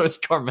he thought it was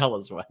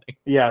Carmella's wedding.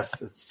 Yes,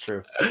 it's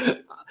true.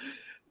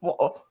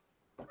 Well,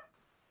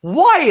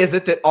 why is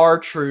it that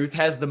R-Truth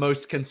has the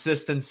most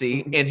consistency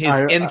in his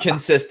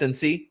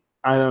inconsistency?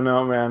 I don't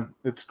know, man.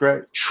 It's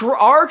great.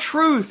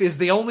 R-Truth is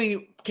the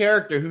only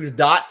character whose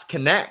dots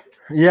connect.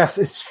 Yes,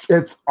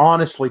 it's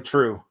honestly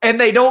true.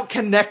 And they don't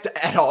connect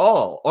at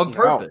all on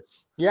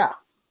purpose. No. Yeah.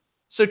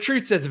 So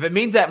Truth says, if it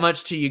means that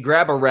much to you,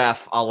 grab a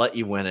ref, I'll let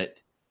you win it.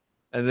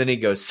 And then he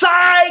goes,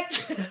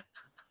 psych!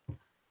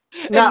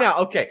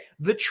 Now, okay,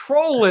 the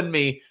troll in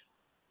me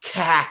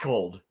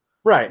cackled.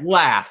 Right.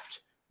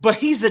 Laughed. But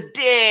he's a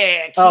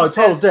dick.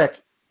 Total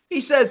dick. He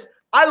says,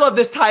 I love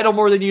this title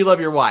more than you love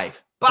your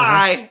wife.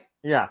 Bye. Uh-huh.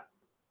 Yeah.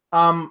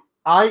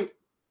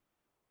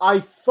 I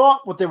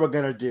thought what they were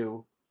going to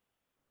do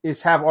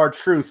is have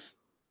R-Truth,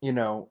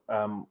 win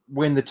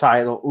the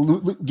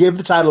title, give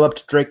the title up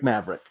to Drake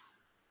Maverick.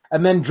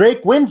 And then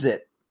Drake wins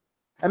it.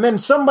 And then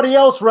somebody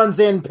else runs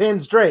in,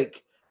 pins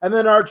Drake. And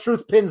then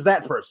R-Truth pins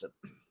that person.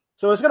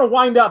 So it's going to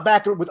wind up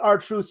back with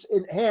R-Truth's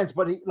in hands.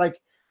 But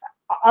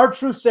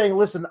R-Truth saying,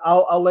 listen,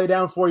 I'll lay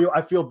down for you.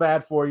 I feel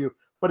bad for you.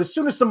 But as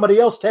soon as somebody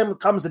else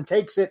comes and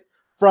takes it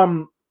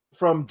from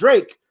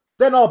Drake,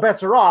 then all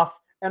bets are off.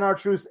 And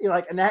R-Truth,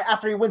 and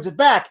after he wins it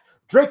back,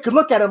 Drake could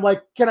look at him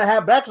like, can I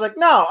have back? He's like,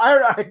 no,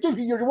 I give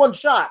you your one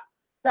shot.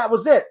 That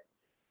was it.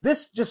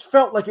 This just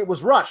felt like it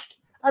was rushed.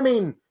 I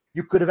mean,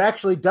 you could have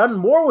actually done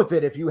more with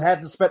it if you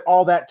hadn't spent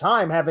all that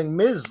time having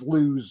Miz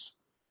lose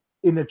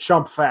in a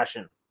chump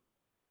fashion.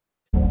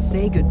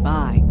 Say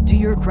goodbye to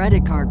your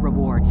credit card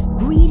rewards.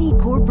 Greedy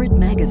corporate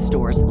mega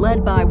stores,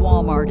 led by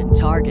Walmart and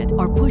Target,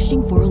 are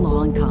pushing for a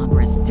law in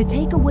Congress to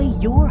take away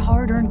your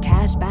hard-earned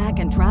cash back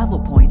and travel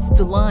points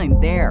to line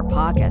their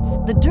pockets.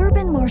 The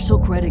Durbin-Marshall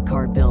credit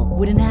card bill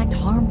would enact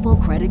harmful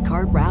credit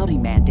card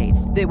routing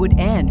mandates that would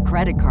end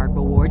credit card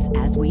rewards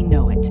as we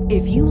know it.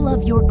 If you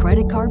love your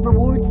credit card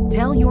rewards,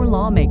 tell your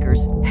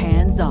lawmakers,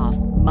 hands off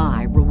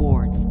my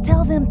rewards.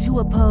 Tell them to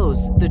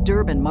oppose the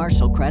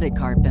Durbin-Marshall credit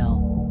card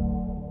bill.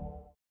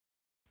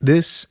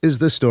 This is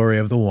the story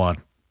of the one.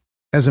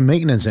 As a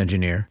maintenance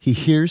engineer, he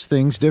hears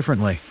things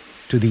differently.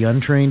 To the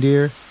untrained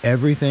ear,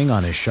 everything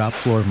on his shop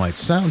floor might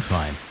sound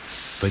fine,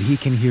 but he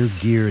can hear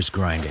gears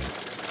grinding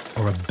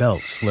or a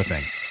belt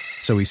slipping.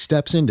 So he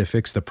steps in to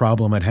fix the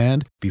problem at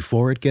hand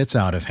before it gets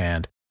out of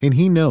hand. And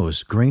he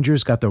knows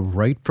Grainger's got the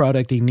right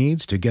product he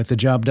needs to get the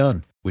job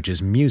done, which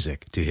is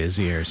music to his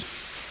ears.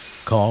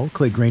 Call,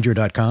 click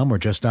Grainger.com, or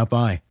just stop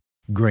by.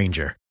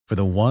 Grainger, for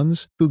the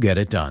ones who get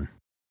it done.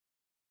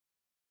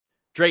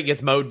 Drake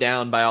gets mowed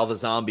down by all the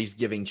zombies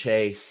giving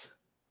chase.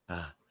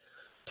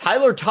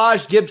 Tyler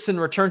Taj Gibson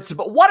returns to...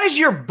 But what is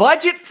your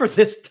budget for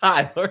this,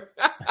 Tyler?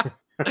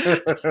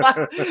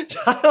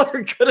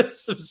 Tyler could have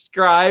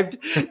subscribed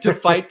to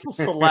Fightful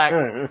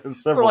Select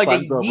for like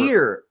a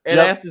year and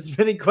asked as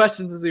many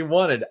questions as he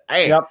wanted.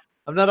 Hey,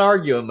 I'm not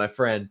arguing, my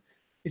friend.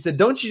 He said,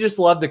 don't you just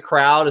love the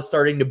crowd is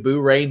starting to boo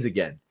Reigns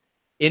again?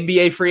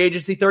 NBA free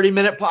agency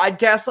 30-minute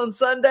podcast on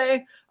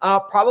Sunday?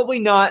 Probably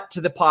not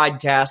to the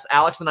podcast.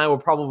 Alex and I will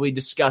probably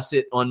discuss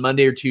it on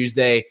Monday or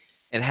Tuesday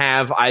and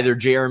have either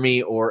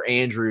Jeremy or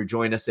Andrew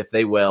join us if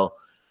they will,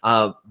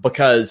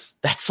 because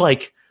that's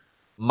like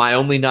my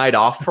only night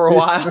off for a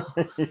while.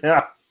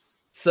 Yeah.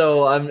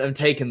 So I'm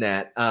taking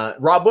that.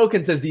 Rob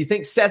Wilkins says, do you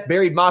think Seth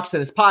buried Mox in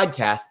his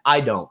podcast?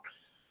 I don't.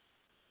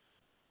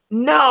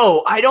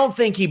 No, I don't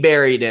think he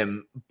buried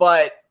him,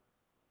 but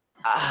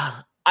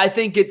I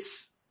think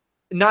it's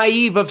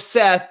naive of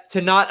Seth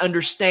to not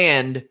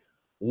understand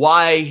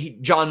why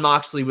Jon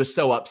Moxley was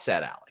so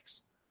upset, Alex.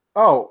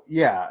 Oh,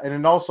 yeah. And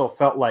it also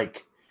felt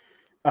like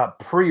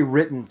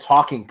pre-written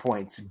talking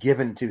points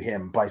given to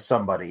him by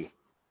somebody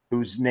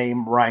whose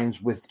name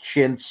rhymes with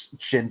Chintz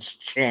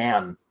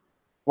Chan.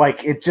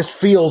 Like, it just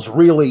feels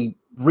really,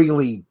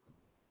 really...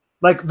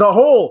 Like, the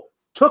whole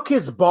took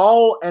his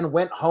ball and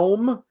went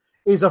home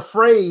is a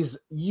phrase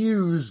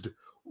used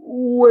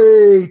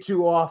way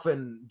too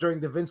often during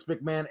the Vince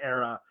McMahon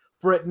era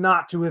for it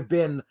not to have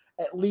been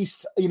at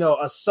least,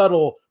 a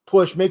subtle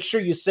push. Make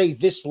sure you say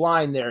this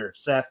line there,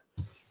 Seth.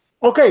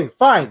 Okay,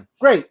 fine.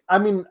 Great. I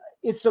mean,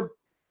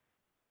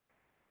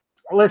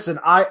 listen,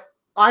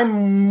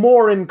 I'm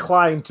more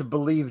inclined to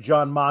believe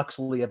Jon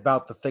Moxley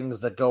about the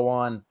things that go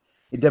on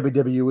in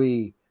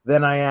WWE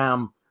than I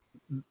am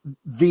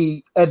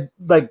the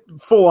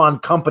full-on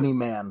company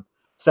man,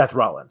 Seth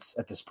Rollins,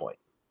 at this point.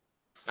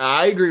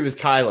 I agree with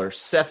Kyler.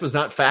 Seth was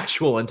not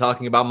factual in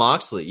talking about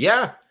Moxley.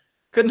 Yeah,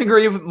 couldn't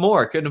agree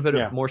more. Couldn't have put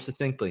it more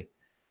succinctly.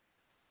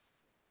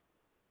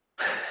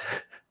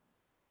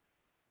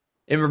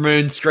 Ember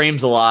Moon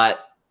screams a lot,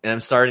 and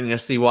I'm starting to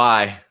see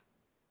why.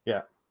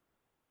 Yeah.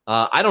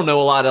 I don't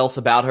know a lot else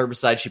about her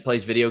besides she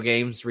plays video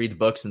games, reads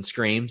books, and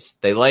screams.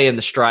 They lay in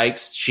the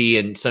strikes, she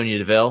and Sonya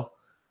Deville.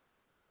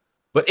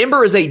 But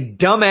Ember is a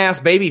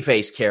dumbass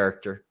babyface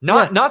character,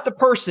 not the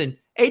person.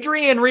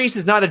 Adrienne Reese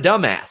is not a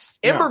dumbass.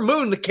 Ember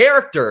Moon, the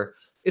character,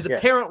 is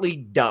apparently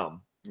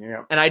dumb.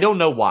 Yeah. And I don't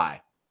know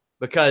why.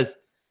 Because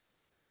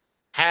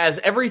has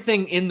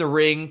everything in the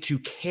ring to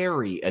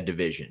carry a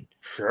division.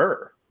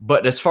 Sure.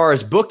 But as far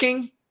as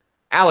booking,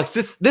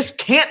 Alex, this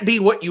can't be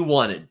what you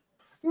wanted.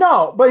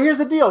 No, but here's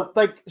the deal.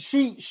 Like,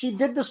 she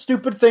did the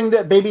stupid thing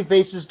that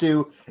babyfaces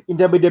do in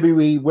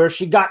WWE where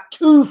she got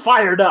too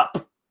fired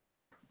up.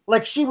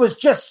 Like, she was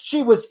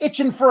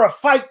itching for a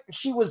fight.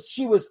 She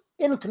was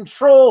in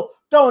control,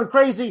 going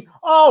crazy.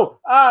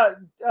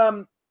 The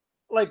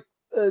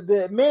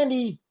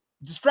Mandy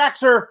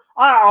distracts her.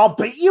 I'll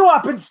beat you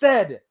up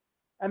instead.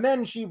 And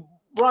then she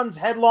runs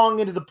headlong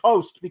into the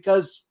post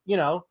because,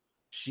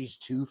 she's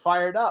too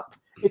fired up.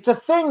 It's a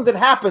thing that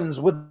happens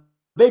with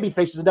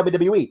babyfaces in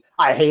WWE.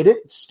 I hate it.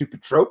 It's a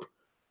stupid trope.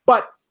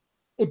 But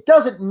it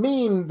doesn't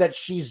mean that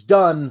she's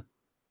done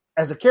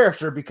as a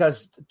character,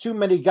 because too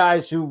many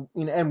guys who,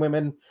 and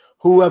women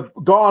who have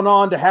gone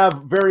on to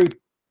have very,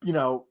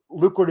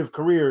 lucrative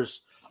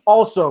careers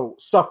also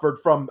suffered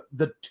from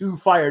the too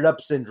fired up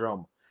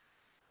syndrome.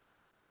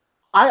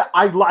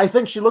 I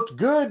think she looked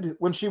good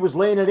when she was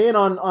laying it in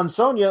on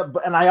Sonya,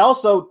 and I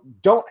also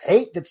don't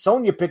hate that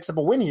Sonya picks up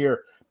a win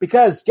here,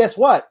 because guess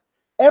what?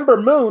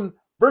 Ember Moon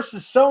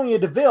versus Sonya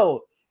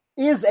Deville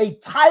is a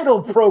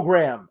title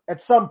program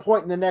at some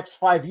point in the next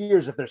 5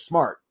 years if they're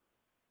smart.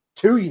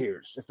 2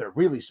 years if they're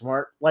really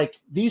smart. Like,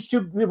 these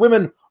two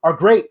women are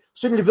great.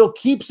 Sonya Deville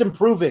keeps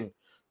improving.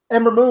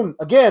 Ember Moon,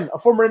 again, a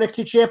former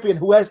NXT champion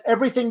who has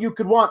everything you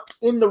could want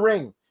in the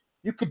ring.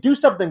 You could do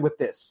something with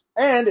this.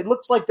 And it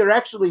looks like they're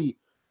actually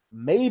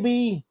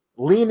maybe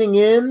leaning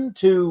in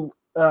to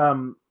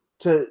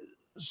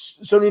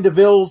Sonya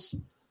Deville's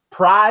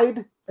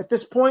pride at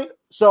this point.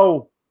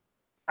 So,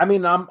 I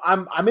mean, I'm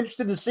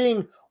interested in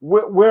seeing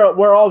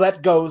where all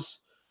that goes.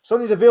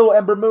 Sonya Deville,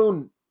 Ember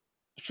Moon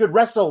should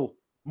wrestle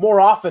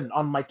more often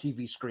on my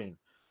TV screen.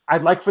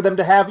 I'd like for them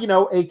to have,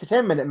 8 to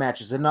 10 minute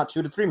matches and not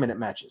 2 to 3 minute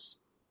matches.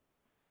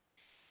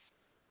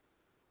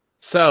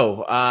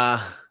 So,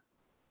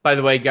 by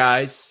the way,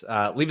 guys,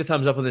 leave a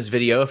thumbs up on this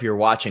video if you're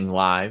watching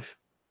live.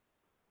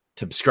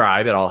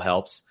 Subscribe, it all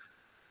helps.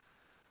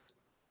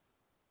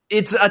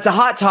 It's a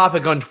hot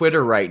topic on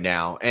Twitter right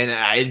now, and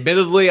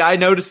admittedly, I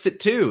noticed it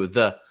too.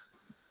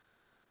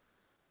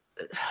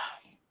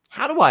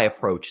 How do I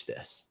approach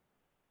this?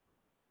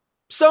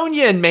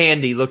 Sonya and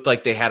Mandy looked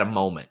like they had a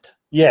moment.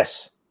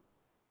 Yes.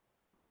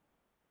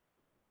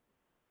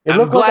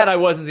 I'm glad I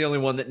wasn't the only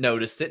one that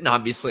noticed it, and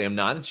obviously I'm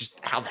not. It's just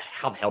how the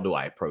hell do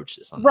I approach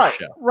this on the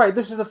show? Right.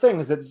 This is the thing: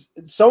 is that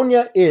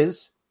Sonya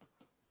is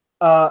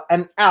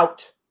an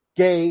out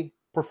gay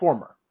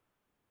performer.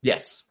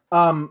 Yes.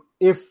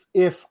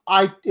 If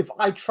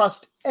I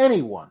trust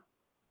anyone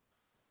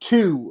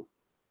to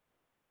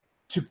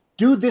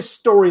do this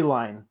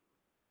storyline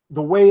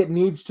the way it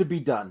needs to be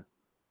done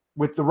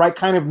with the right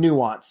kind of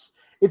nuance,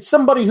 it's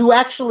somebody who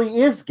actually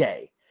is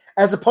gay,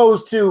 as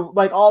opposed to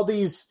like all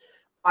these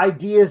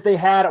ideas they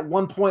had at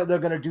one point. They're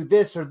going to do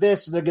this or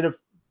this, and they're going to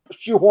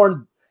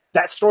shoehorn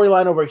that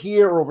storyline over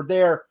here or over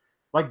there.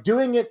 Like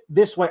doing it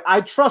this way,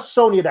 I trust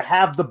Sonya to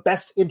have the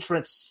best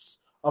interests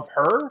of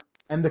her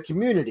and the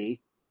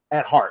community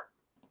at heart.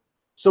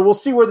 So we'll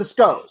see where this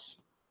goes.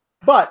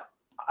 But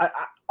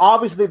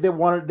obviously, they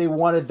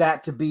wanted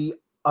that to be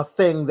a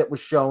thing that was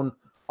shown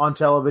on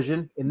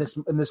television in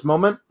this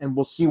moment, and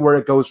we'll see where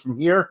it goes from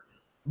here.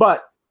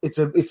 But it's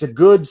a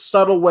good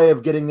subtle way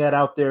of getting that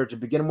out there to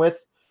begin with.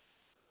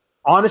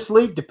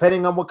 Honestly,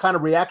 depending on what kind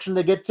of reaction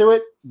they get to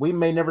it, we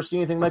may never see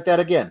anything like that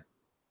again.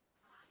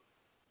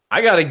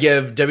 I got to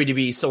give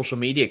WWE social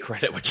media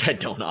credit, which I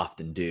don't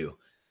often do.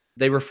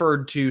 They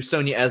referred to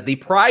Sonya as the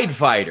Pride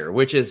Fighter,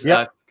 which is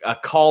a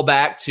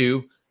callback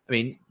to,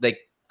 they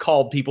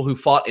called people who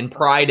fought in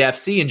Pride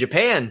FC in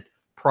Japan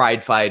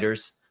Pride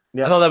Fighters.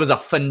 Yep. I thought that was a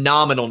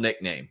phenomenal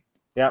nickname.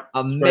 Yep.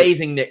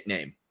 Amazing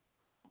nickname.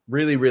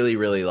 Really, really,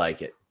 really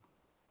like it.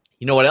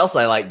 You know what else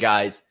I like,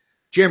 guys?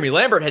 Jeremy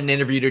Lambert had an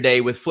interview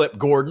today with Flip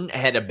Gordon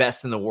ahead of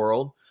Best in the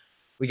World.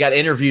 We got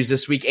interviews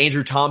this week.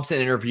 Andrew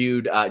Thompson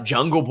interviewed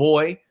Jungle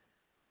Boy.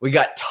 We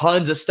got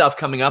tons of stuff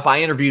coming up.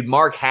 I interviewed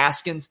Mark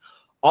Haskins,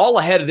 all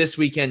ahead of this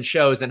weekend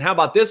shows. And how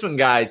about this one,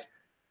 guys?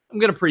 I'm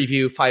going to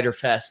preview Fyter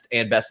Fest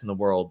and Best in the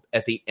World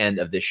at the end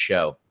of this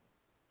show.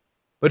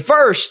 But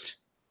first,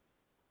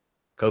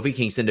 Kofi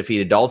Kingston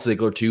defeated Dolph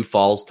Ziggler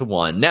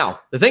 2-1. Now,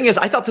 the thing is,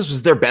 I thought this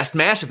was their best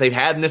match that they've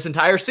had in this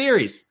entire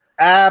series.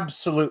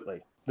 Absolutely.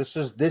 This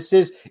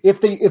is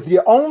if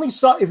you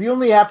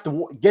only have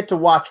to get to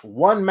watch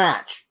one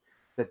match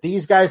that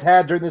these guys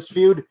had during this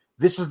feud,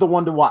 this is the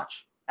one to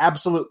watch.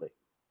 Absolutely.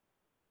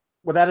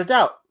 Without a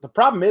doubt. The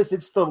problem is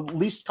it's the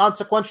least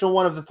consequential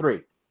one of the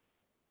three.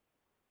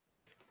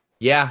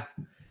 Yeah.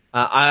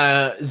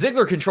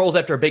 Ziggler controls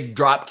after a big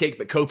drop kick,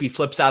 but Kofi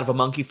flips out of a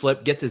monkey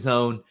flip, gets his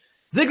own.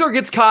 Ziggler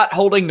gets caught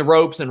holding the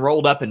ropes and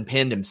rolled up and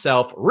pinned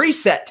himself.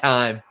 Reset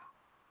time.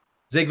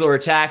 Ziggler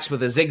attacks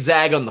with a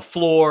zigzag on the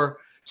floor,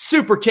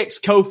 super kicks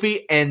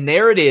Kofi, and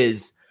there it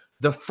is.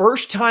 The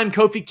first time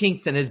Kofi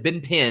Kingston has been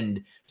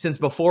pinned since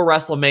before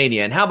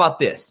WrestleMania. And how about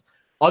this?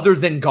 Other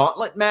than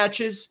gauntlet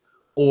matches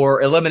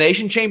or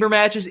elimination chamber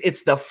matches,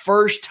 it's the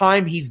first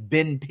time he's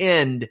been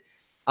pinned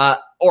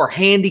or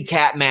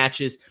handicap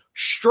matches,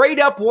 straight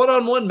up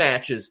one-on-one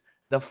matches,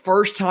 the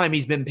first time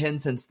he's been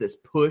pinned since this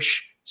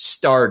push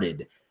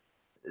started.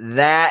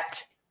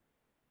 That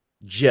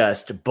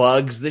just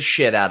bugs the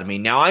shit out of me.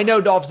 Now, I know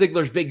Dolph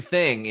Ziggler's big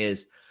thing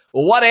is,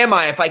 well, what am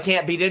I if I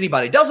can't beat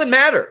anybody? Doesn't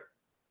matter.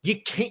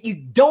 You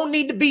don't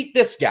need to beat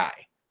this guy.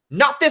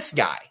 Not this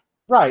guy.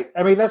 Right.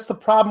 That's the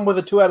problem with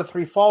a 2 out of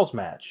 3 falls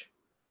match.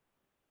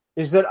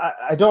 Is that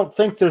I don't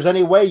think there's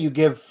any way you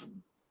give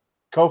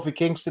Kofi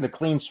Kingston a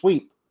clean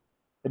sweep.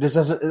 It just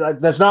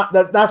doesn't.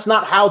 That's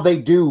not how they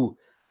do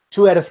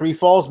 2 out of 3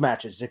 falls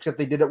matches. Except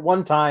they did it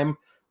one time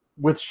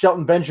with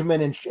Shelton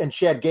Benjamin and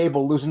Chad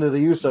Gable losing to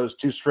the Usos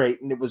 2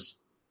 straight, and it was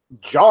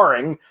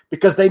jarring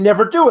because they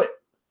never do it.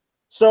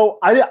 So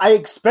I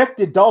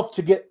expected Dolph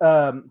to get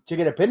a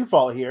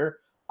pinfall here.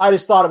 I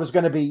just thought it was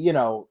going to be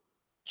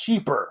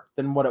cheaper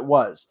than what it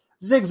was.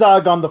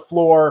 Zigzag on the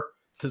floor.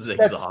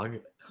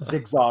 Zigzag.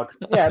 Zigzag.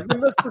 Yeah,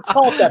 let's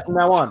call it that from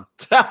now on.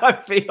 That's how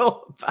I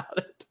feel about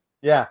it.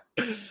 Yeah,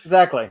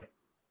 exactly.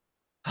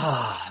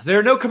 There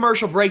are no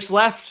commercial breaks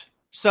left,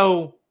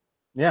 so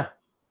yeah,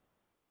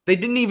 they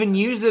didn't even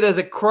use it as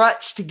a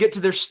crutch to get to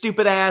their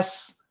stupid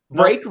ass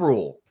break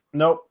rule.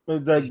 Nope,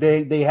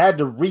 they had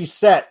to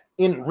reset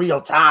in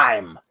real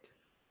time.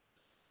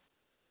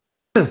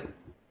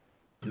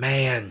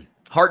 Man,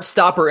 heart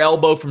stopper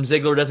elbow from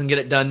Ziggler doesn't get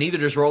it done. Neither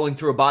does rolling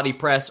through a body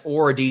press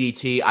or a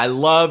DDT. I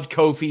loved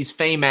Kofi's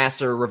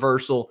Faymaster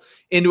reversal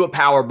into a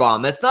power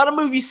bomb. That's not a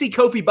move you see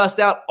Kofi bust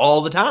out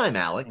all the time,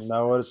 Alex.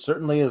 No, it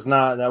certainly is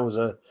not. That was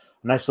a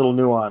nice little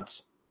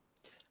nuance.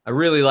 I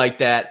really like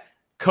that.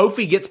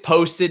 Kofi gets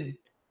posted.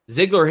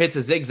 Ziggler hits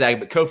a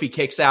zigzag, but Kofi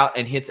kicks out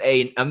and hits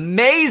an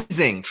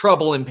amazing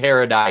Trouble in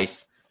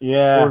Paradise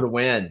for the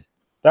win.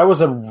 That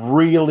was a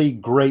really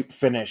great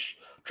finish.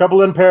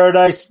 Trouble in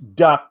Paradise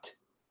ducked.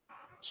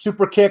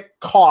 Super kick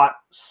caught,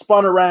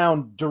 spun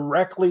around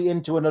directly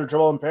into another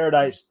Trouble in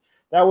Paradise.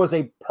 That was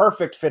a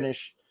perfect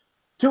finish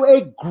to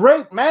a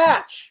great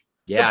match.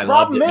 Yeah, I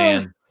loved it,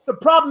 man. The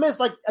problem is,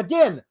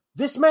 again,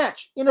 this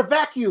match in a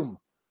vacuum,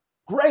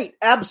 great,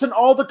 absent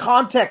all the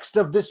context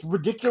of this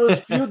ridiculous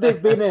feud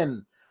they've been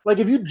in.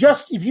 If you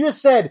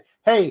just said,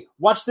 hey,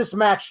 watch this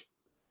match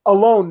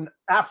alone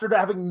after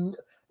having,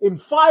 in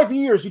 5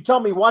 years, you tell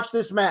me, watch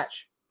this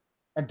match.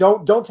 And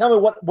don't tell me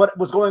what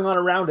was going on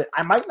around it.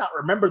 I might not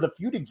remember the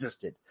feud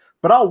existed,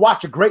 but I'll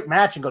watch a great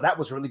match and go, that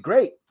was really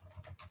great.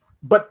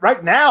 But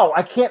right now,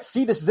 I can't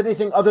see this as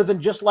anything other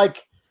than just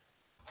like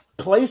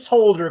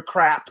placeholder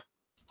crap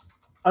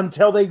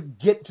until they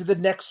get to the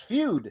next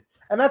feud.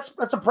 And that's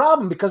a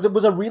problem because it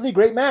was a really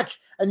great match.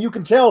 And you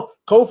can tell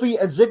Kofi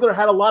and Ziggler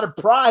had a lot of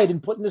pride in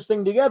putting this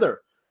thing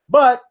together.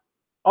 But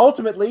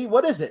ultimately,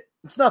 what is it?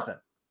 It's nothing.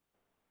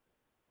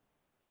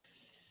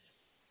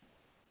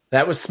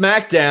 That was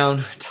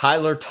SmackDown.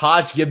 Tyler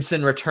Taj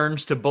Gibson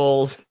returns to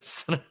Bulls.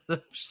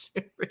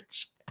 Super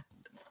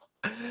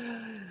chat.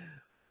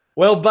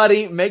 Well,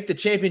 buddy, make the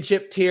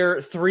championship tier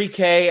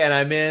 3K, and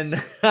I'm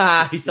in.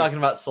 He's talking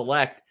about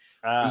Select.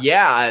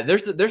 Yeah,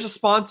 there's a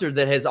sponsor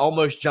that has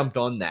almost jumped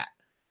on that.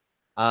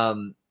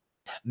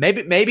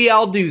 Maybe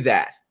I'll do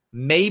that.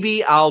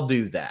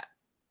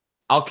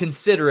 I'll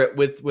consider it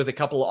with a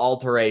couple of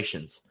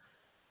alterations.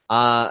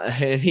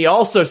 And he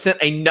also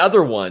sent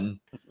another one,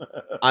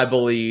 I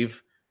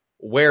believe.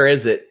 Where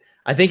is it?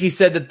 I think he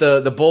said that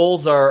the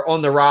Bulls are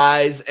on the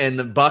rise and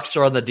the Bucks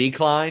are on the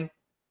decline.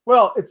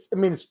 Well,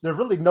 there's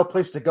really no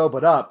place to go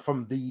but up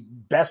from the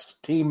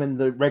best team in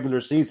the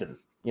regular season,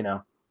 you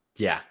know?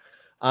 Yeah.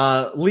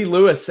 Lee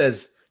Lewis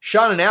says,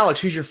 Sean and Alex,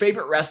 who's your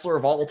favorite wrestler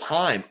of all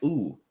time?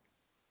 Ooh.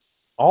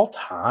 All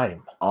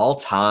time.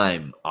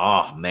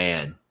 Oh,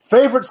 man.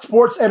 Favorite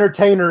sports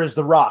entertainer is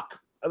The Rock.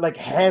 Like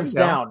hands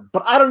down,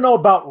 but I don't know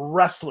about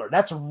wrestler.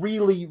 That's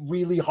really,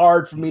 really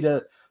hard for me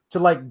to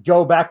like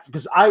go back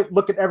because I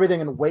look at everything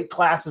in weight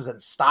classes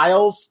and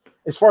styles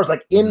as far as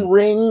like in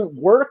ring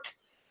work.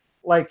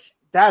 Like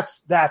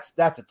that's a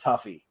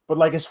toughie. But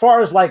like as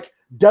far as like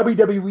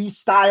WWE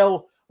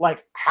style,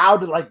 like how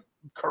to like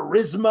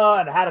charisma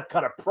and how to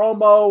cut a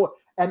promo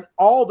and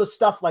all the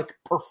stuff like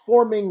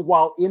performing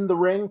while in the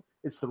ring,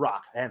 it's The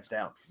Rock, hands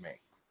down for me.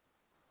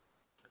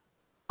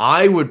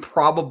 I would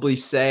probably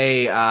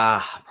say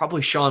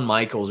probably Shawn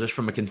Michaels just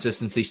from a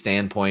consistency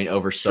standpoint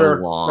over so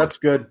long. That's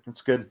good.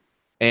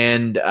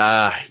 And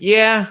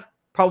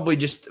probably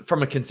just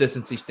from a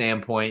consistency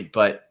standpoint,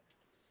 but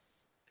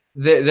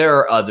there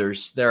are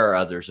others.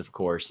 Of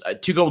course.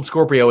 Too Cold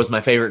Scorpio was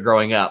my favorite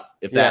growing up,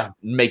 if that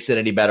makes it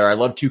any better. I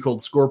love Too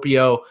Cold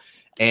Scorpio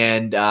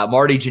and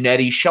Marty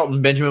Jannetty.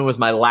 Shelton Benjamin was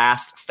my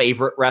last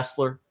favorite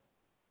wrestler.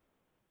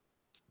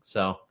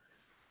 So,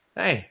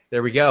 hey,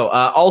 there we go.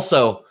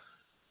 Also,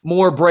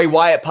 more Bray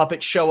Wyatt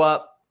puppets show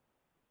up.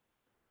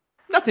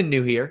 Nothing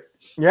new here.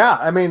 Yeah,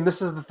 I mean,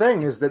 this is the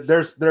thing: is that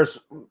there's.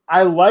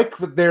 I like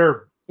that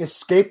they're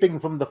escaping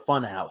from the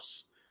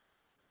funhouse.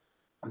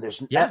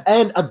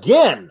 And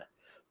again,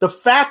 the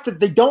fact that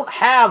they don't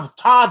have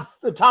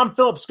Tom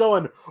Phillips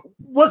going,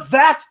 was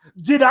that?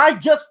 Did I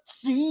just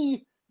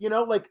see? You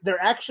know, like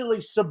they're actually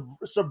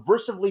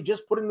subversively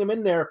just putting them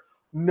in there,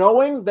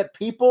 knowing that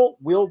people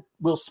will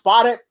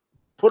spot it,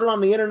 put it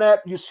on the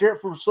internet, you share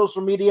it from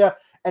social media,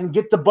 and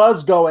get the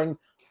buzz going,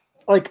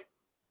 like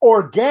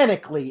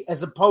organically,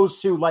 as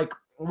opposed to like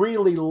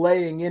really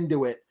laying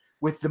into it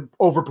with the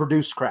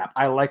overproduced crap.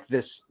 I like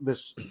this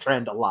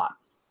trend a lot.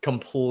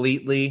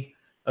 Completely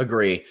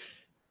agree.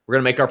 We're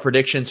going to make our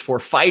predictions for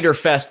Fyter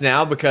Fest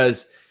now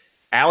because,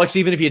 Alex,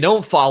 even if you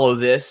don't follow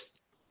this,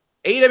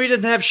 AEW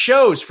doesn't have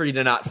shows for you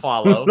to not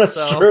follow.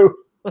 That's true.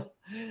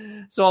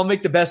 So I'll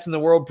make the best in the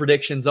world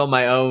predictions on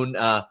my own.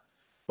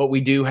 But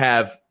we do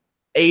have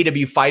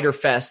AEW Fyter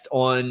Fest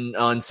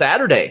on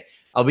Saturday.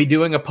 I'll be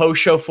doing a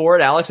post show for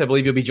it. Alex, I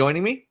believe you'll be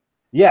joining me.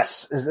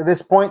 Yes. At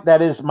this point,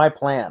 that is my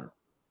plan.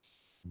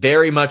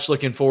 Very much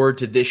looking forward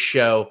to this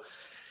show.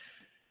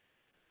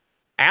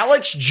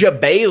 Alex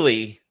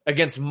Jebailey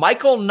against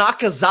Michael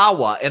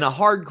Nakazawa in a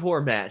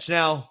hardcore match.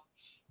 Now,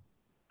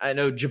 I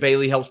know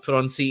Jebailey helps put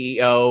on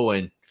CEO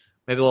and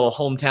maybe a little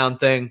hometown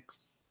thing.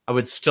 I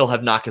would still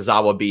have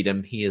Nakazawa beat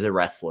him. He is a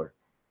wrestler.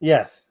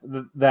 Yes,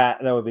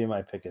 that would be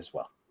my pick as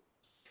well.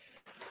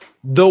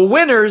 The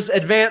winners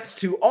advance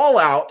to All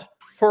Out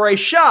for a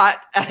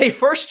shot at a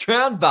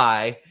first-round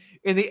bye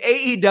in the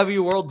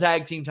AEW World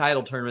Tag Team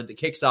Title Tournament that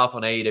kicks off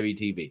on AEW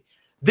TV.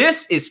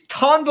 This is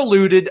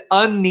convoluted,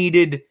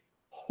 unneeded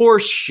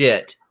horse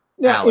shit.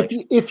 Now,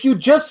 if you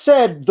just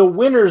said the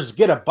winners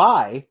get a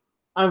bye,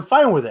 I'm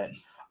fine with it.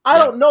 I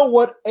don't know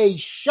what a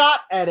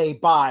shot at a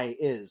bye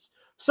is.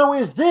 So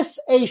is this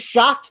a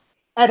shot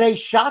at a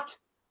shot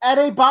at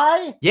a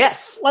bye?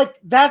 Yes. Like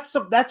that's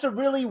a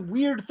really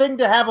weird thing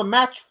to have a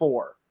match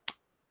for.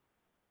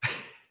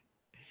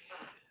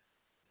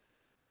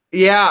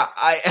 Yeah,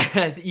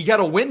 you got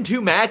to win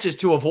 2 matches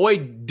to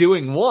avoid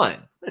doing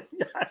one.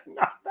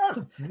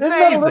 Isn't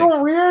that a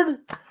little weird?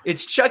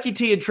 It's Chucky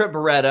T and Trent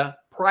Beretta,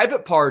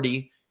 Private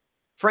Party,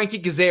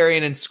 Frankie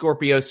Kazarian and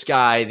Scorpio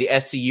Sky, the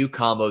SCU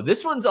combo.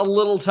 This one's a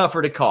little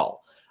tougher to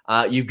call.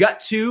 You've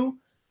got 2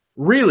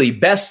 really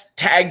best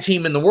tag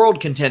team in the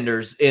world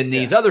contenders in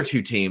these other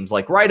 2 teams,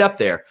 like right up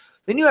there.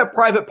 Then you have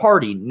Private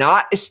Party,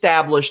 not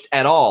established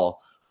at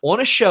all, on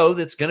a show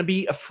that's going to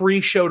be a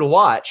free show to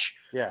watch.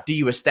 Yeah. Do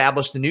you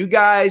establish the new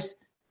guys?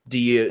 Do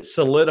you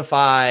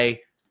solidify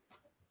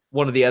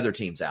one of the other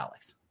teams,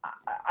 Alex?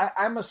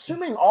 I'm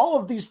assuming all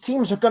of these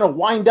teams are going to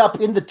wind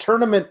up in the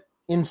tournament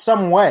in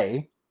some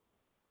way.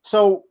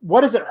 So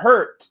what does it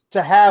hurt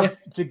to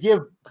to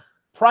give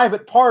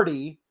Private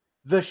Party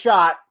the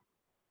shot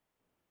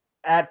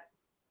at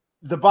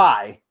the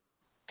bye?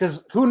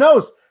 Because who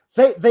knows?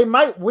 They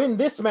might win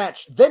this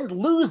match, then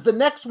lose the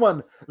next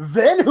one.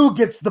 Then who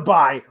gets the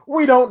bye?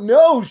 We don't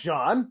know,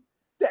 Sean.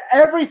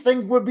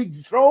 Everything would be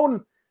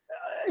thrown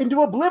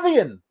into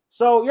oblivion.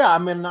 So, yeah, I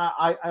mean,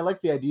 I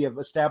like the idea of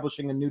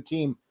establishing a new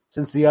team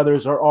since the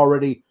others are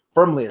already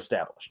firmly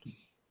established.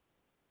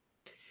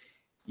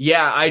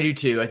 Yeah, I do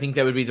too. I think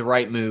that would be the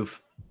right move.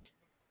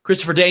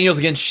 Christopher Daniels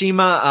against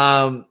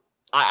Shima.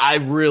 I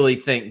really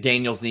think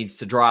Daniels needs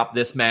to drop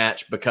this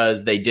match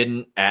because they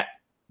didn't at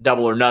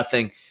Double or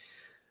Nothing.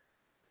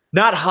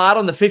 Not hot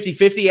on the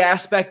 50-50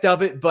 aspect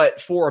of it, but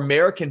for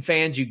American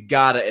fans, you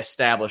got to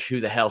establish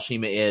who the hell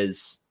Shima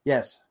is.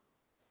 Yes.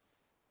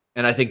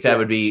 And I think that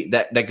would be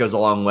that goes a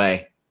long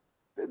way.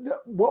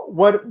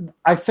 What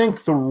I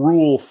think the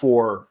rule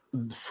for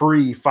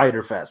free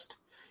Fyter Fest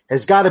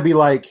has got to be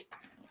like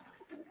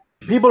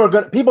people are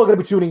going to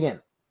be tuning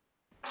in.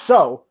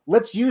 So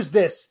let's use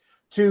this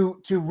to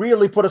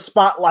really put a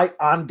spotlight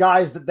on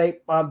guys that they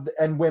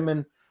and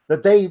women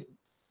that they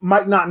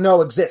might not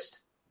know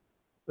exist,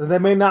 that they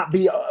may not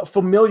be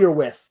familiar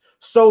with,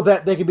 so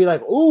that they can be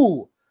like,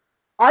 "Ooh,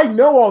 I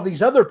know all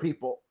these other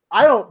people.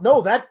 I don't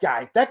know that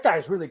guy. That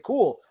guy's really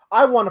cool.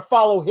 I want to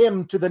follow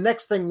him to the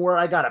next thing where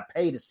I got to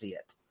pay to see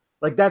it."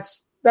 Like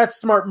that's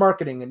smart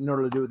marketing in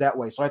order to do it that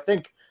way. So I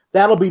think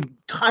that'll be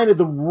kind of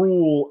the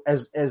rule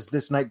as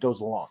this night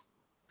goes along.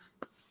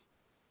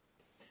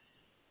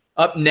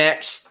 Up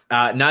next,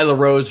 Nyla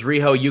Rose,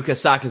 Riho, Yuka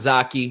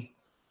Sakazaki.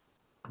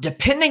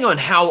 Depending on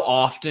how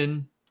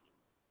often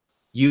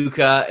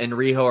Yuka and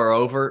Riho are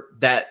over,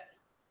 that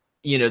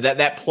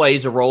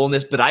plays a role in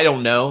this, but I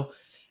don't know.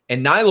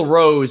 And Nyla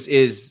Rose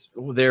is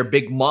their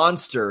big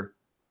monster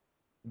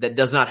that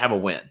does not have a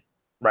win.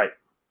 Right.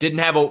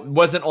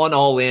 Wasn't on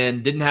All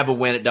In, didn't have a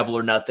win at Double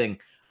or Nothing.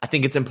 I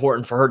think it's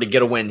important for her to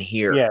get a win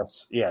here.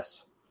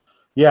 Yes.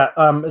 Yeah,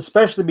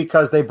 especially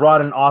because they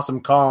brought in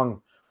Awesome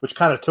Kong, which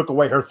kind of took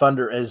away her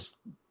thunder as,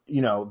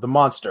 the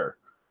monster.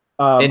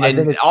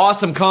 And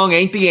Awesome Kong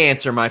ain't the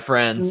answer, my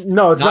friends.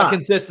 No, it's not.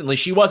 Consistently.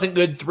 She wasn't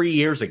good 3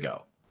 years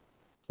ago.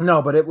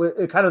 No, but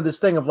it kind of this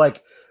thing of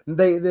like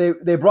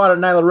they brought in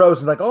Nyla Rose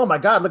and like, oh my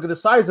God, look at the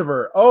size of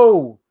her.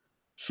 Oh,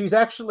 she's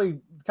actually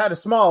kind of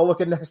small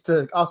looking next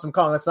to Awesome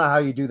Kong. That's not how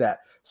you do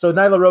that. So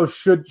Nyla Rose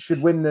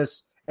should win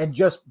this and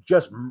just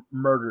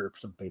murder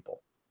some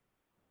people.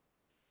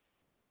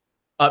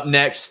 Up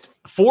next,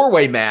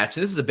 four-way match.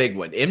 This is a big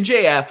one.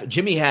 MJF,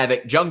 Jimmy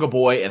Havoc, Jungle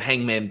Boy, and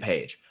Hangman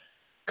Page.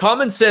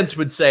 Common sense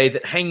would say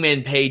that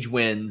Hangman Page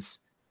wins,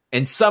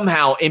 and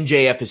somehow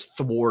MJF is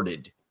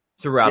thwarted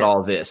throughout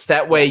all this.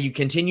 That way, you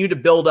continue to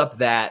build up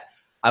that.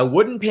 I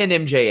wouldn't pin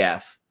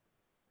MJF.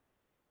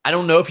 I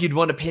don't know if you'd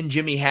want to pin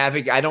Jimmy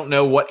Havoc. I don't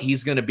know what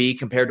he's going to be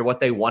compared to what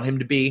they want him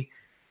to be.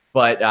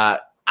 But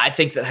I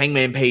think that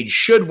Hangman Page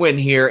should win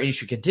here, and you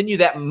should continue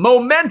that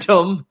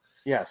momentum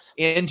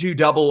into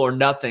Double or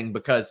Nothing,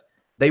 because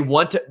they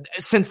want to,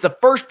 since the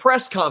first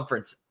press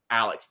conference,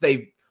 Alex,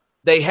 they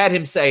had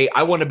him say,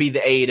 I want to be the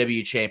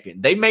AEW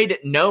champion. They made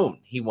it known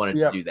he wanted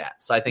to do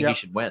that. So I think he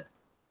should win.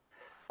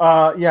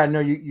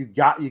 You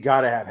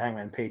got to have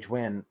Hangman Page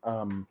win.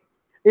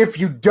 If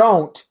you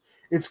don't,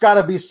 it's got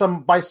to be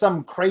by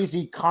some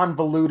crazy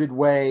convoluted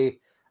way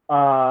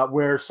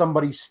where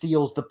somebody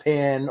steals the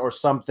pin or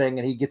something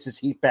and he gets his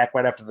heat back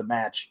right after the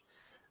match.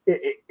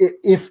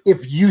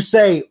 If you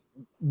say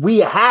we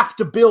have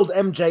to build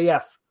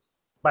MJF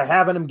by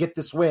having him get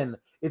this win,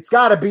 it's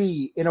got to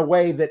be in a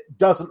way that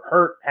doesn't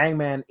hurt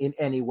Hangman in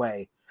any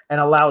way and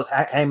allows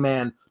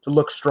Hangman to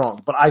look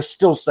strong. But I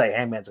still say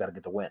Hangman's got to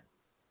get the win.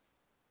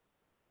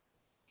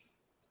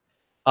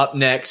 Up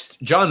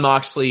next, Jon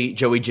Moxley,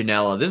 Joey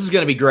Janela. This is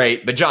going to be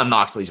great, but Jon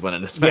Moxley's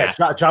winning this match.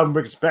 Yeah, Jon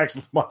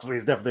Moxley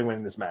is definitely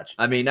winning this match.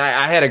 I mean,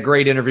 I had a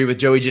great interview with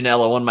Joey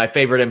Janela, one of my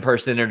favorite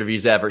in-person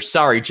interviews ever.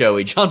 Sorry,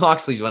 Joey. Jon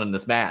Moxley's winning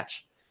this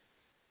match.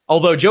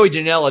 Although Joey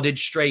Janela did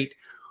straight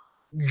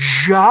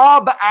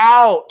job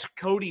out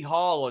Cody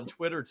Hall on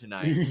Twitter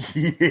tonight.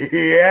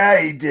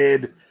 Yeah, he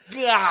did.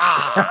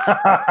 Yeah,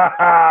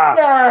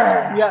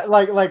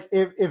 like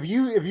if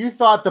you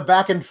thought the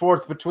back and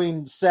forth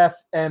between Seth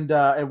and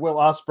Will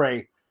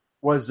Ospreay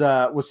was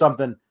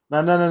something,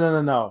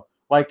 no.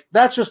 Like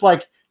that's just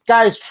like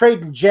guys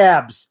trading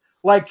jabs.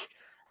 Like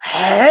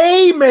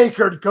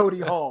haymakered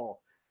Cody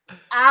Hall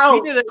out.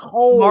 He did a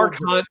cold. Mark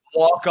Hunt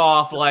walk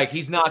off like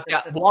he's knocked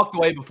out, walked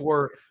away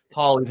before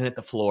Hall even hit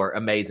the floor.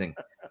 Amazing.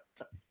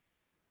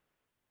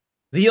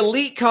 The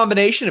elite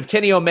combination of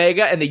Kenny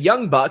Omega and the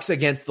Young Bucks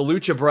against the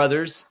Lucha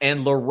Brothers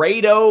and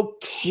Laredo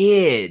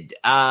Kid.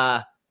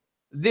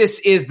 This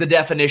is the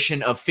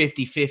definition of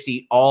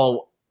 50-50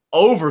 all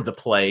over the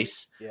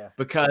place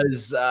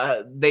because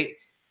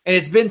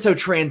it's been so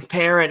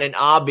transparent and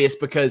obvious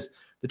because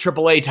the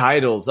AAA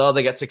titles,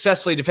 they got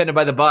successfully defended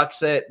by the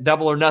Bucks at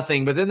Double or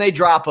Nothing, but then they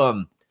drop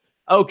them.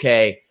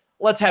 Okay,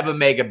 let's have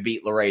Omega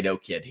beat Laredo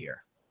Kid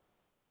here.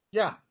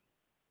 Yeah,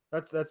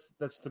 that's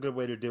the good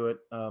way to do it.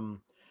 I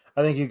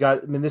think you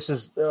got. I mean, this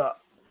is a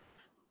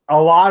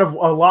lot of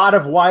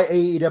why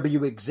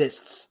AEW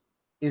exists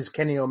is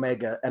Kenny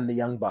Omega and the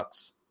Young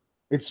Bucks.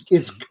 It's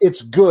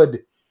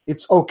good.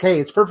 It's okay.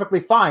 It's perfectly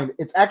fine.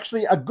 It's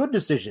actually a good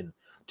decision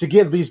to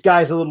give these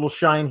guys a little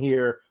shine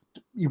here.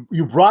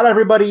 You brought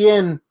everybody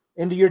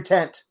into your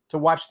tent to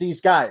watch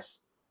these guys.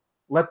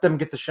 Let them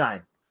get the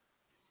shine.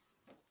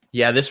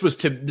 Yeah, this was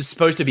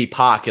supposed to be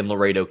Pac in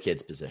Laredo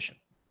Kid's position.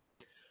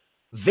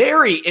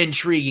 Very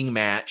intriguing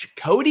match.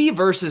 Cody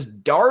versus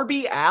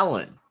Darby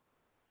Allin.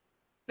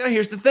 Now,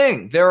 here's the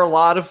thing. There's a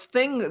lot of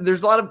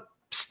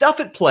stuff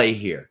at play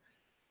here.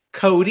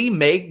 Cody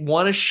may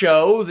want to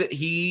show that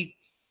he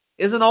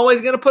isn't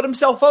always going to put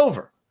himself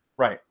over.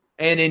 Right.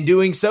 And in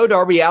doing so,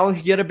 Darby Allin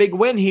could get a big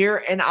win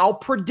here, and I'll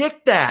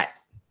predict that.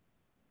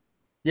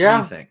 Yeah.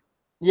 What do you think?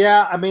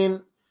 Yeah, I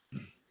mean,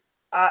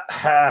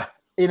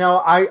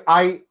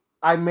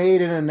 I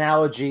made an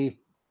analogy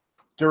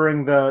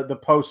during the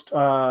post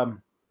Double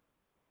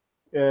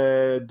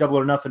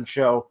or Nothing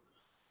show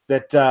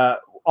that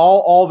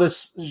all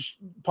this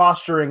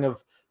posturing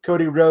of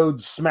Cody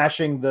Rhodes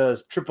smashing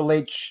the Triple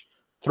H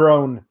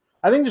throne.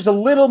 I think there's a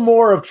little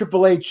more of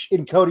Triple H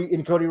in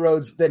Cody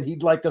Rhodes than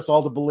he'd like us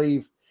all to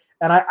believe,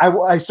 and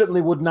I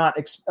certainly would not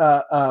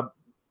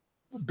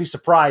be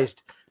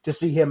surprised to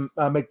see him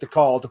make the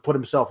call to put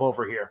himself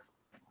over here.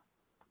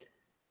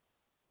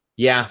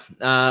 Yeah,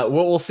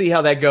 we'll see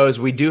how that goes.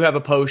 We do have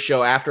a post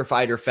show after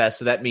Fyter Fest,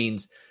 so that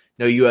means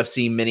no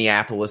UFC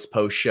Minneapolis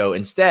post show.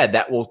 Instead,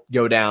 that will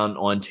go down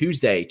on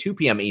Tuesday, 2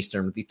 p.m.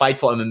 Eastern, with the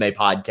Fightful MMA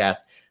podcast.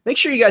 Make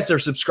sure you guys are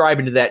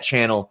subscribing to that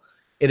channel.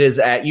 It is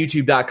at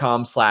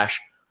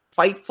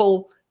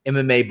youtube.com/Fightful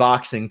MMA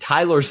Boxing.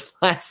 Tyler's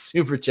last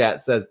super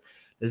chat says,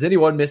 "Does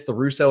anyone miss the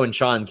Russo and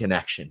Sean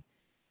connection?"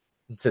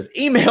 It says,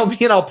 "Email me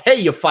and I'll pay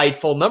you,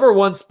 Fightful,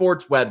 #1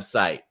 sports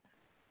website."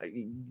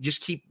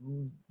 Just keep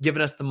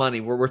giving us the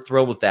money. We're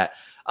thrilled with that.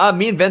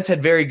 Me and Vince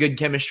had very good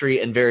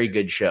chemistry and very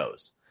good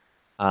shows.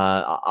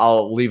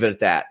 I'll leave it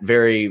at that.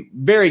 Very,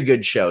 very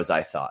good shows,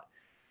 I thought.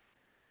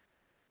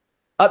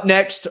 Up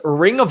next,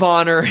 Ring of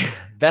Honor,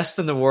 best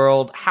in the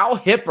world. How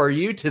hip are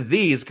you to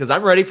these? Because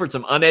I'm ready for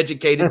some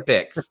uneducated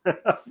picks.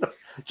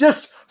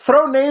 Just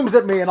throw names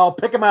at me and I'll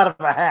pick them out of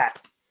a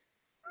hat.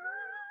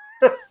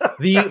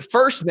 The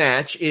first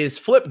match is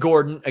Flip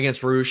Gordon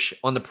against Roosh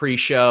on the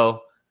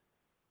pre-show.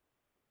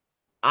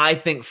 I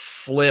think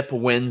Flip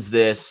wins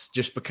this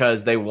just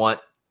because they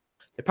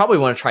probably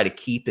want to try to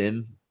keep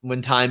him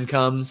when time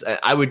comes.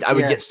 I would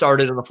get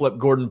started on the Flip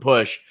Gordon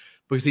push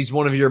because he's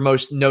one of your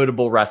most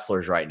notable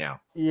wrestlers right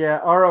now. Yeah,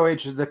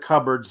 ROH is the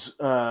cupboard's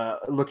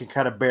looking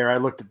kind of bare. I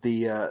looked at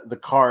the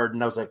card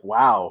and I was like,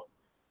 wow,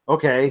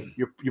 okay,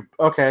 you're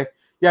okay.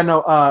 Yeah,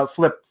 no,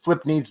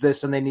 Flip needs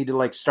this, and they need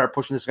to start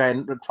pushing this guy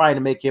and trying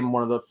to make him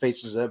one of the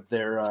faces of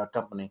their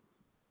company.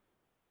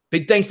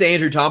 Big thanks to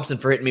Andrew Thompson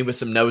for hitting me with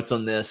some notes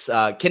on this.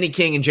 Kenny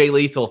King and Jay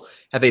Lethal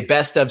have a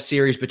best of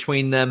series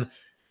between them.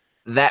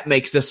 That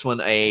makes this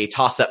one a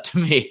toss-up to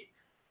me.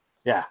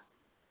 Yeah.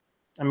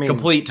 I mean,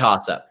 complete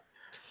toss-up.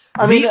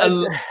 I mean,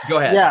 go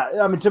ahead.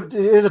 Yeah, I mean, it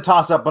is a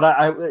toss-up,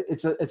 but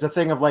it's a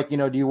thing of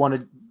do you want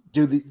to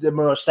do the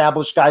more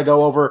established guy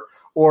go over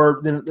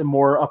or the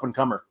more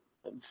up-and-comer?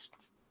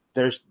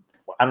 I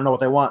don't know what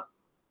they want.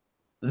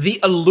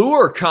 The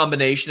Allure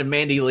combination of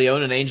Mandy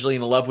Leon and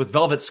Angelina Love with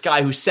Velvet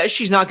Sky, who says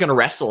she's not going to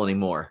wrestle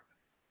anymore,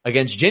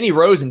 against Jenny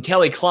Rose and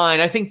Kelly Klein.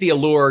 I think the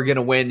Allure are going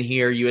to win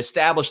here. You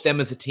establish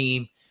them as a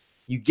team.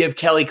 You give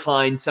Kelly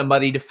Klein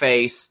somebody to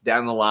face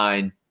down the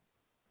line,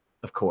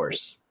 of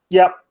course.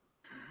 Yep.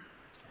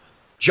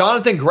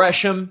 Jonathan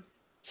Gresham,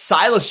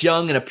 Silas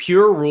Young in a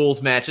Pure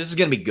Rules match. This is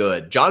going to be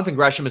good. Jonathan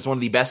Gresham is one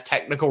of the best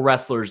technical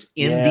wrestlers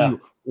in the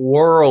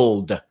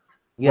world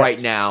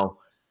right now.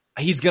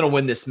 He's going to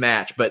win this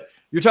match, but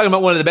you're talking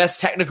about one of the best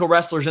technical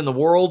wrestlers in the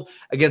world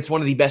against one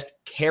of the best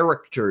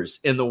characters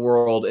in the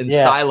world in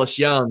Silas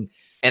Young.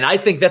 And I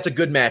think that's a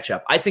good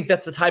matchup. I think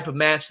that's the type of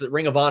match that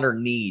Ring of Honor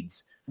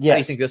needs. Yes. How do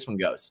you think this one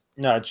goes?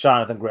 No, it's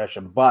Jonathan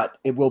Gresham, but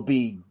it will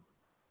be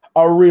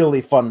a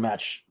really fun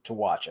match to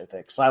watch, I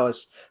think.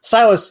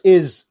 Silas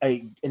is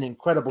an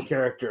incredible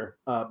character,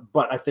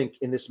 but I think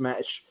in this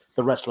match,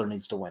 the wrestler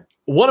needs to win.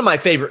 One of my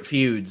favorite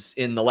feuds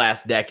in the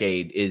last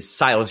decade is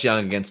Silas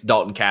Young against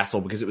Dalton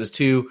Castle, because it was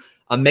two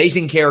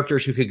amazing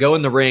characters who could go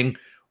in the ring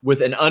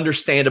with an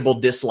understandable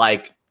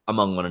dislike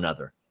among one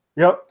another.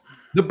 Yep.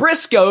 The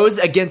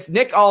Briscoes against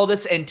Nick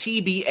Aldis and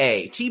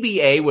TBA.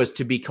 TBA was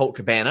to be Colt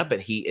Cabana, but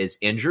he is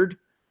injured.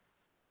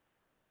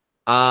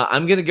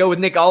 I'm going to go with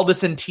Nick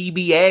Aldis and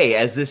TBA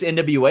as this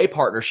NWA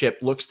partnership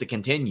looks to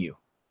continue.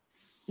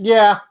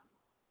 Yeah.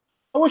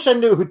 I wish I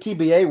knew who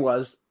TBA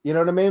was. You know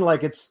what I mean? I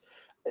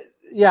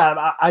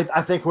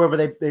think whoever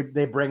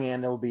they bring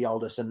in, it'll be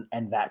Aldis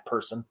and that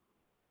person.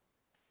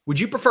 Would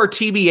you prefer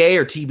TBA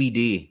or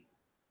TBD?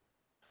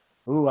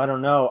 Ooh, I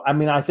don't know. I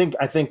mean, I think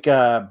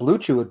Blue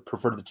Chew would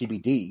prefer the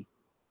TBD.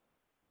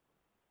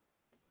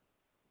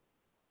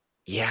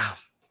 Yeah.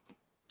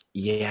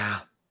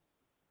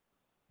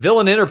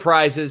 Villain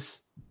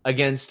Enterprises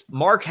against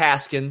Mark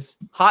Haskins,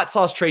 Hot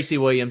Sauce Tracy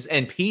Williams,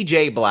 and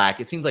PJ Black.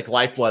 It seems like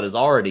Lifeblood is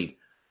already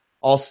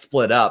all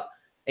split up.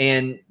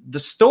 And the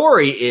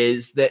story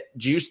is that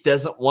Juice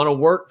doesn't want to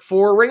work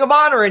for Ring of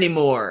Honor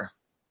anymore.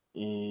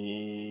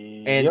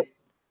 And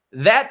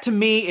that, to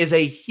me, is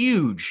a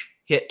huge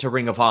hit to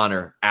Ring of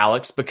Honor,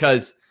 Alex,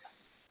 because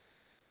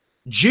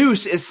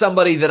Juice is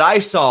somebody that I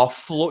saw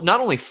not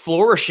only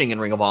flourishing in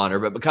Ring of Honor,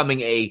 but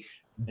becoming a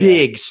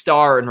big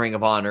star in Ring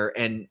of Honor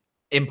and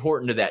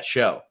important to that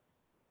show.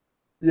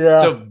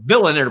 Yeah. So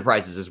Villain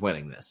Enterprises is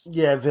winning this.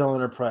 Yeah,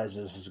 Villain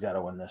Enterprises has got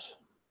to win this.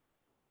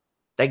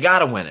 They got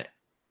to win it.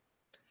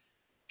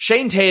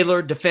 Shane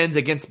Taylor defends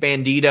against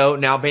Bandito.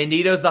 Now,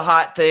 Bandito's the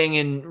hot thing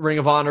in Ring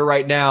of Honor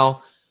right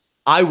now.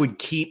 I would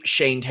keep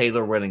Shane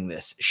Taylor winning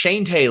this.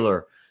 Shane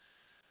Taylor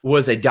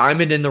was a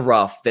diamond in the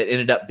rough that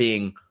ended up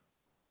being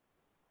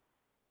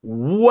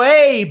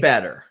way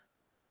better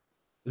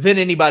than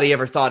anybody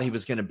ever thought he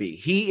was going to be.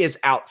 He is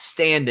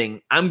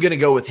outstanding. I'm going to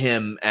go with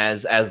him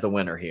as the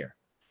winner here.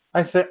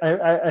 I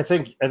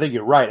think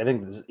you're right. I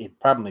think it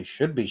probably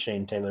should be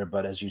Shane Taylor,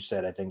 but as you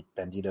said, I think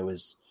Bandito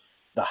is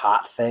the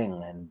hot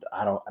thing, and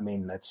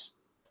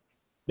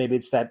maybe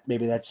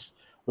that's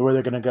where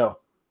they're going to go.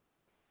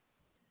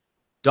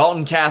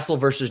 Dalton Castle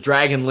versus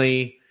Dragon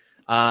Lee.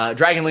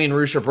 Dragon Lee and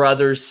Roos are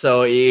brothers,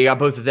 so you got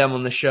both of them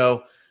on the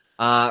show.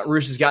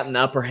 Roos has gotten the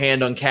upper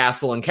hand on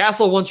Castle, and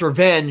Castle wants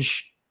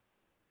revenge,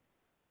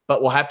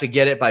 but will have to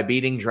get it by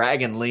beating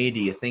Dragon Lee. Do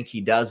you think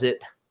he does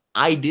it?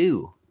 I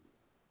do.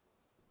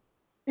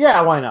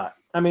 Yeah, why not?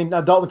 I mean,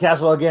 Dalton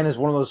Castle, again, is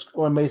one of those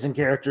amazing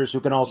characters who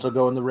can also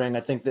go in the ring.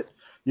 I think that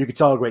you could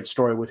tell a great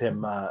story with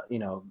him,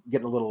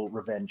 getting a little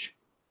revenge.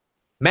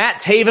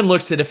 Matt Taven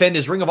looks to defend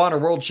his Ring of Honor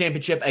World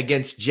Championship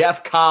against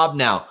Jeff Cobb.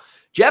 Now,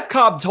 Jeff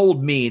Cobb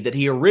told me that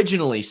he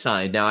originally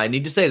signed, now I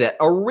need to say that,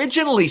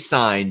 originally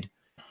signed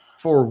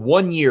for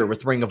 1 year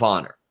with Ring of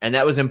Honor. And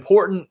that was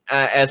important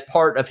as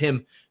part of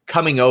him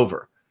coming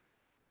over.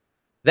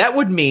 That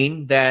would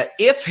mean that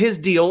if his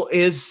deal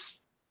is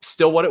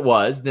still what it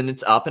was, then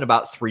it's up in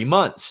about 3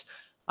 months.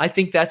 I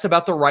think that's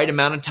about the right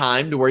amount of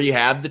time to where you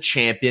have the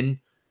champion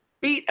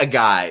beat a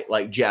guy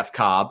like Jeff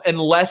Cobb,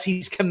 unless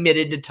he's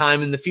committed to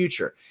time in the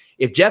future.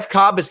 If Jeff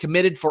Cobb is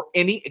committed for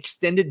any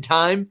extended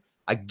time,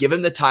 I give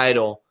him the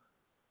title,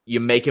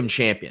 you make him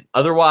champion.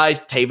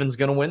 Otherwise, Taven's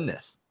going to win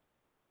this.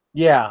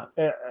 Yeah,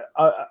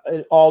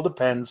 it all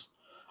depends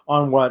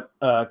on what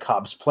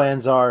Cobb's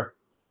plans are.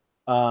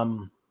 But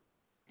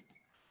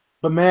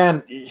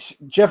man,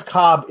 Jeff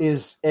Cobb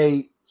is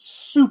a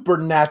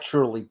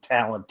supernaturally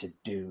talented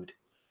dude.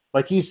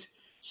 Like, he's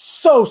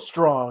so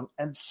strong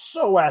and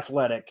so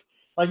athletic.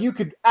 Like, you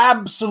could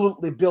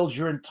absolutely build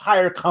your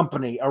entire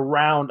company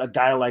around a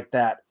guy like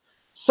that.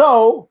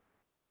 So,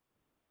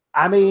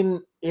 I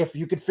mean, if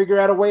you could figure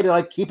out a way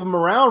to keep him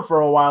around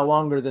for a while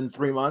longer than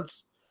 3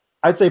 months,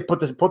 I'd say put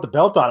the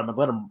belt on him and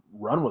let him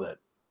run with it.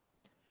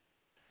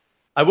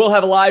 I will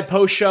have a live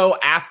post show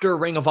after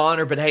Ring of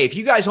Honor, but hey, if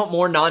you guys want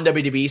more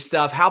non-WWE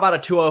stuff, how about a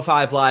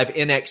 205 Live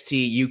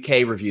NXT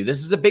UK review?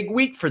 This is a big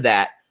week for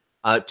that.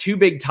 2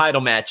 big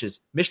title matches.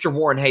 Mr.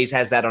 Warren Hayes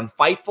has that on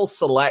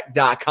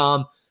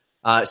FightfulSelect.com.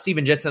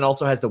 Steven Jensen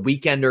also has the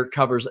Weekender,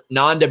 covers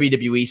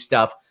non-WWE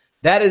stuff.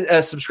 That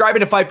is subscribing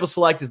to Fightful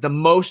Select is the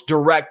most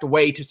direct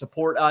way to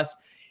support us.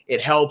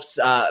 It helps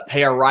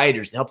pay our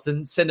writers. It helps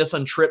them send us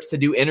on trips to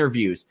do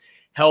interviews.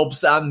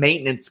 Helps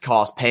maintenance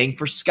costs, paying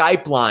for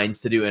Skype lines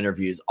to do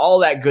interviews. All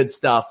that good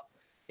stuff.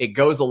 It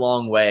goes a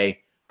long way.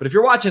 But if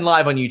you're watching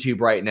live on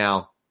YouTube right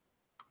now,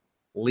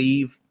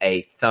 leave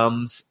a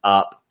thumbs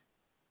up.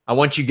 I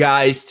want you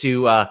guys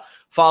to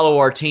follow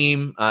our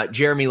team,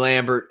 Jeremy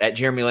Lambert at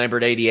Jeremy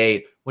Lambert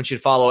 88. I want you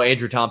to follow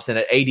Andrew Thompson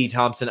at AD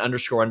Thompson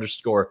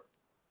 __.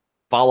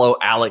 Follow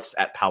Alex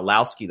at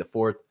Pawlowski the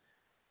 4th.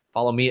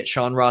 Follow me at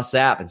Sean Ross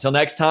Sapp. Until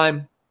next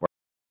time.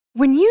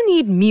 When you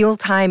need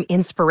mealtime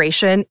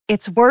inspiration,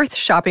 it's worth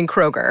shopping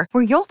Kroger,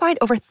 where you'll find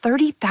over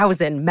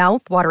 30,000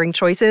 mouth-watering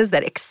choices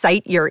that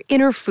excite your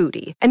inner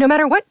foodie. And no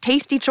matter what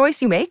tasty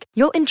choice you make,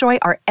 you'll enjoy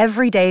our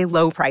everyday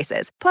low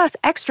prices, plus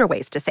extra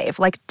ways to save,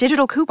 like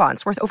digital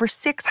coupons worth over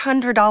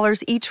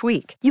 $600 each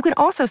week. You can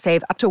also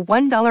save up to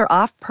 $1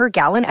 off per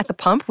gallon at the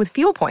pump with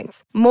fuel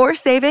points. More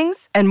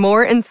savings and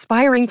more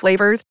inspiring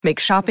flavors make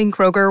shopping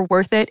Kroger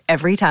worth it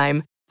every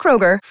time.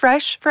 Kroger,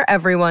 fresh for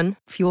everyone.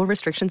 Fuel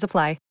restrictions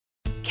apply.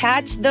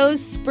 Catch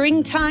those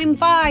springtime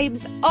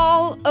vibes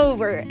all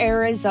over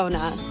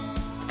Arizona.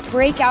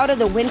 Break out of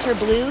the winter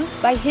blues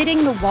by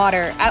hitting the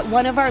water at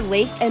one of our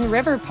lake and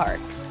river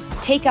parks.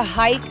 Take a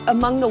hike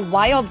among the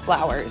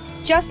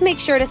wildflowers. Just make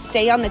sure to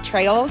stay on the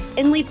trails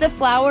and leave the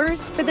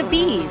flowers for the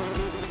bees.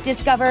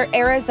 Discover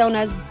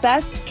Arizona's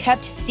best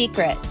kept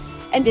secret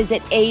and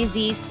visit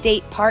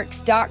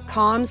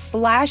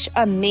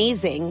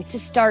azstateparks.com/amazing to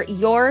start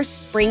your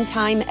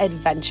springtime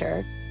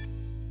adventure.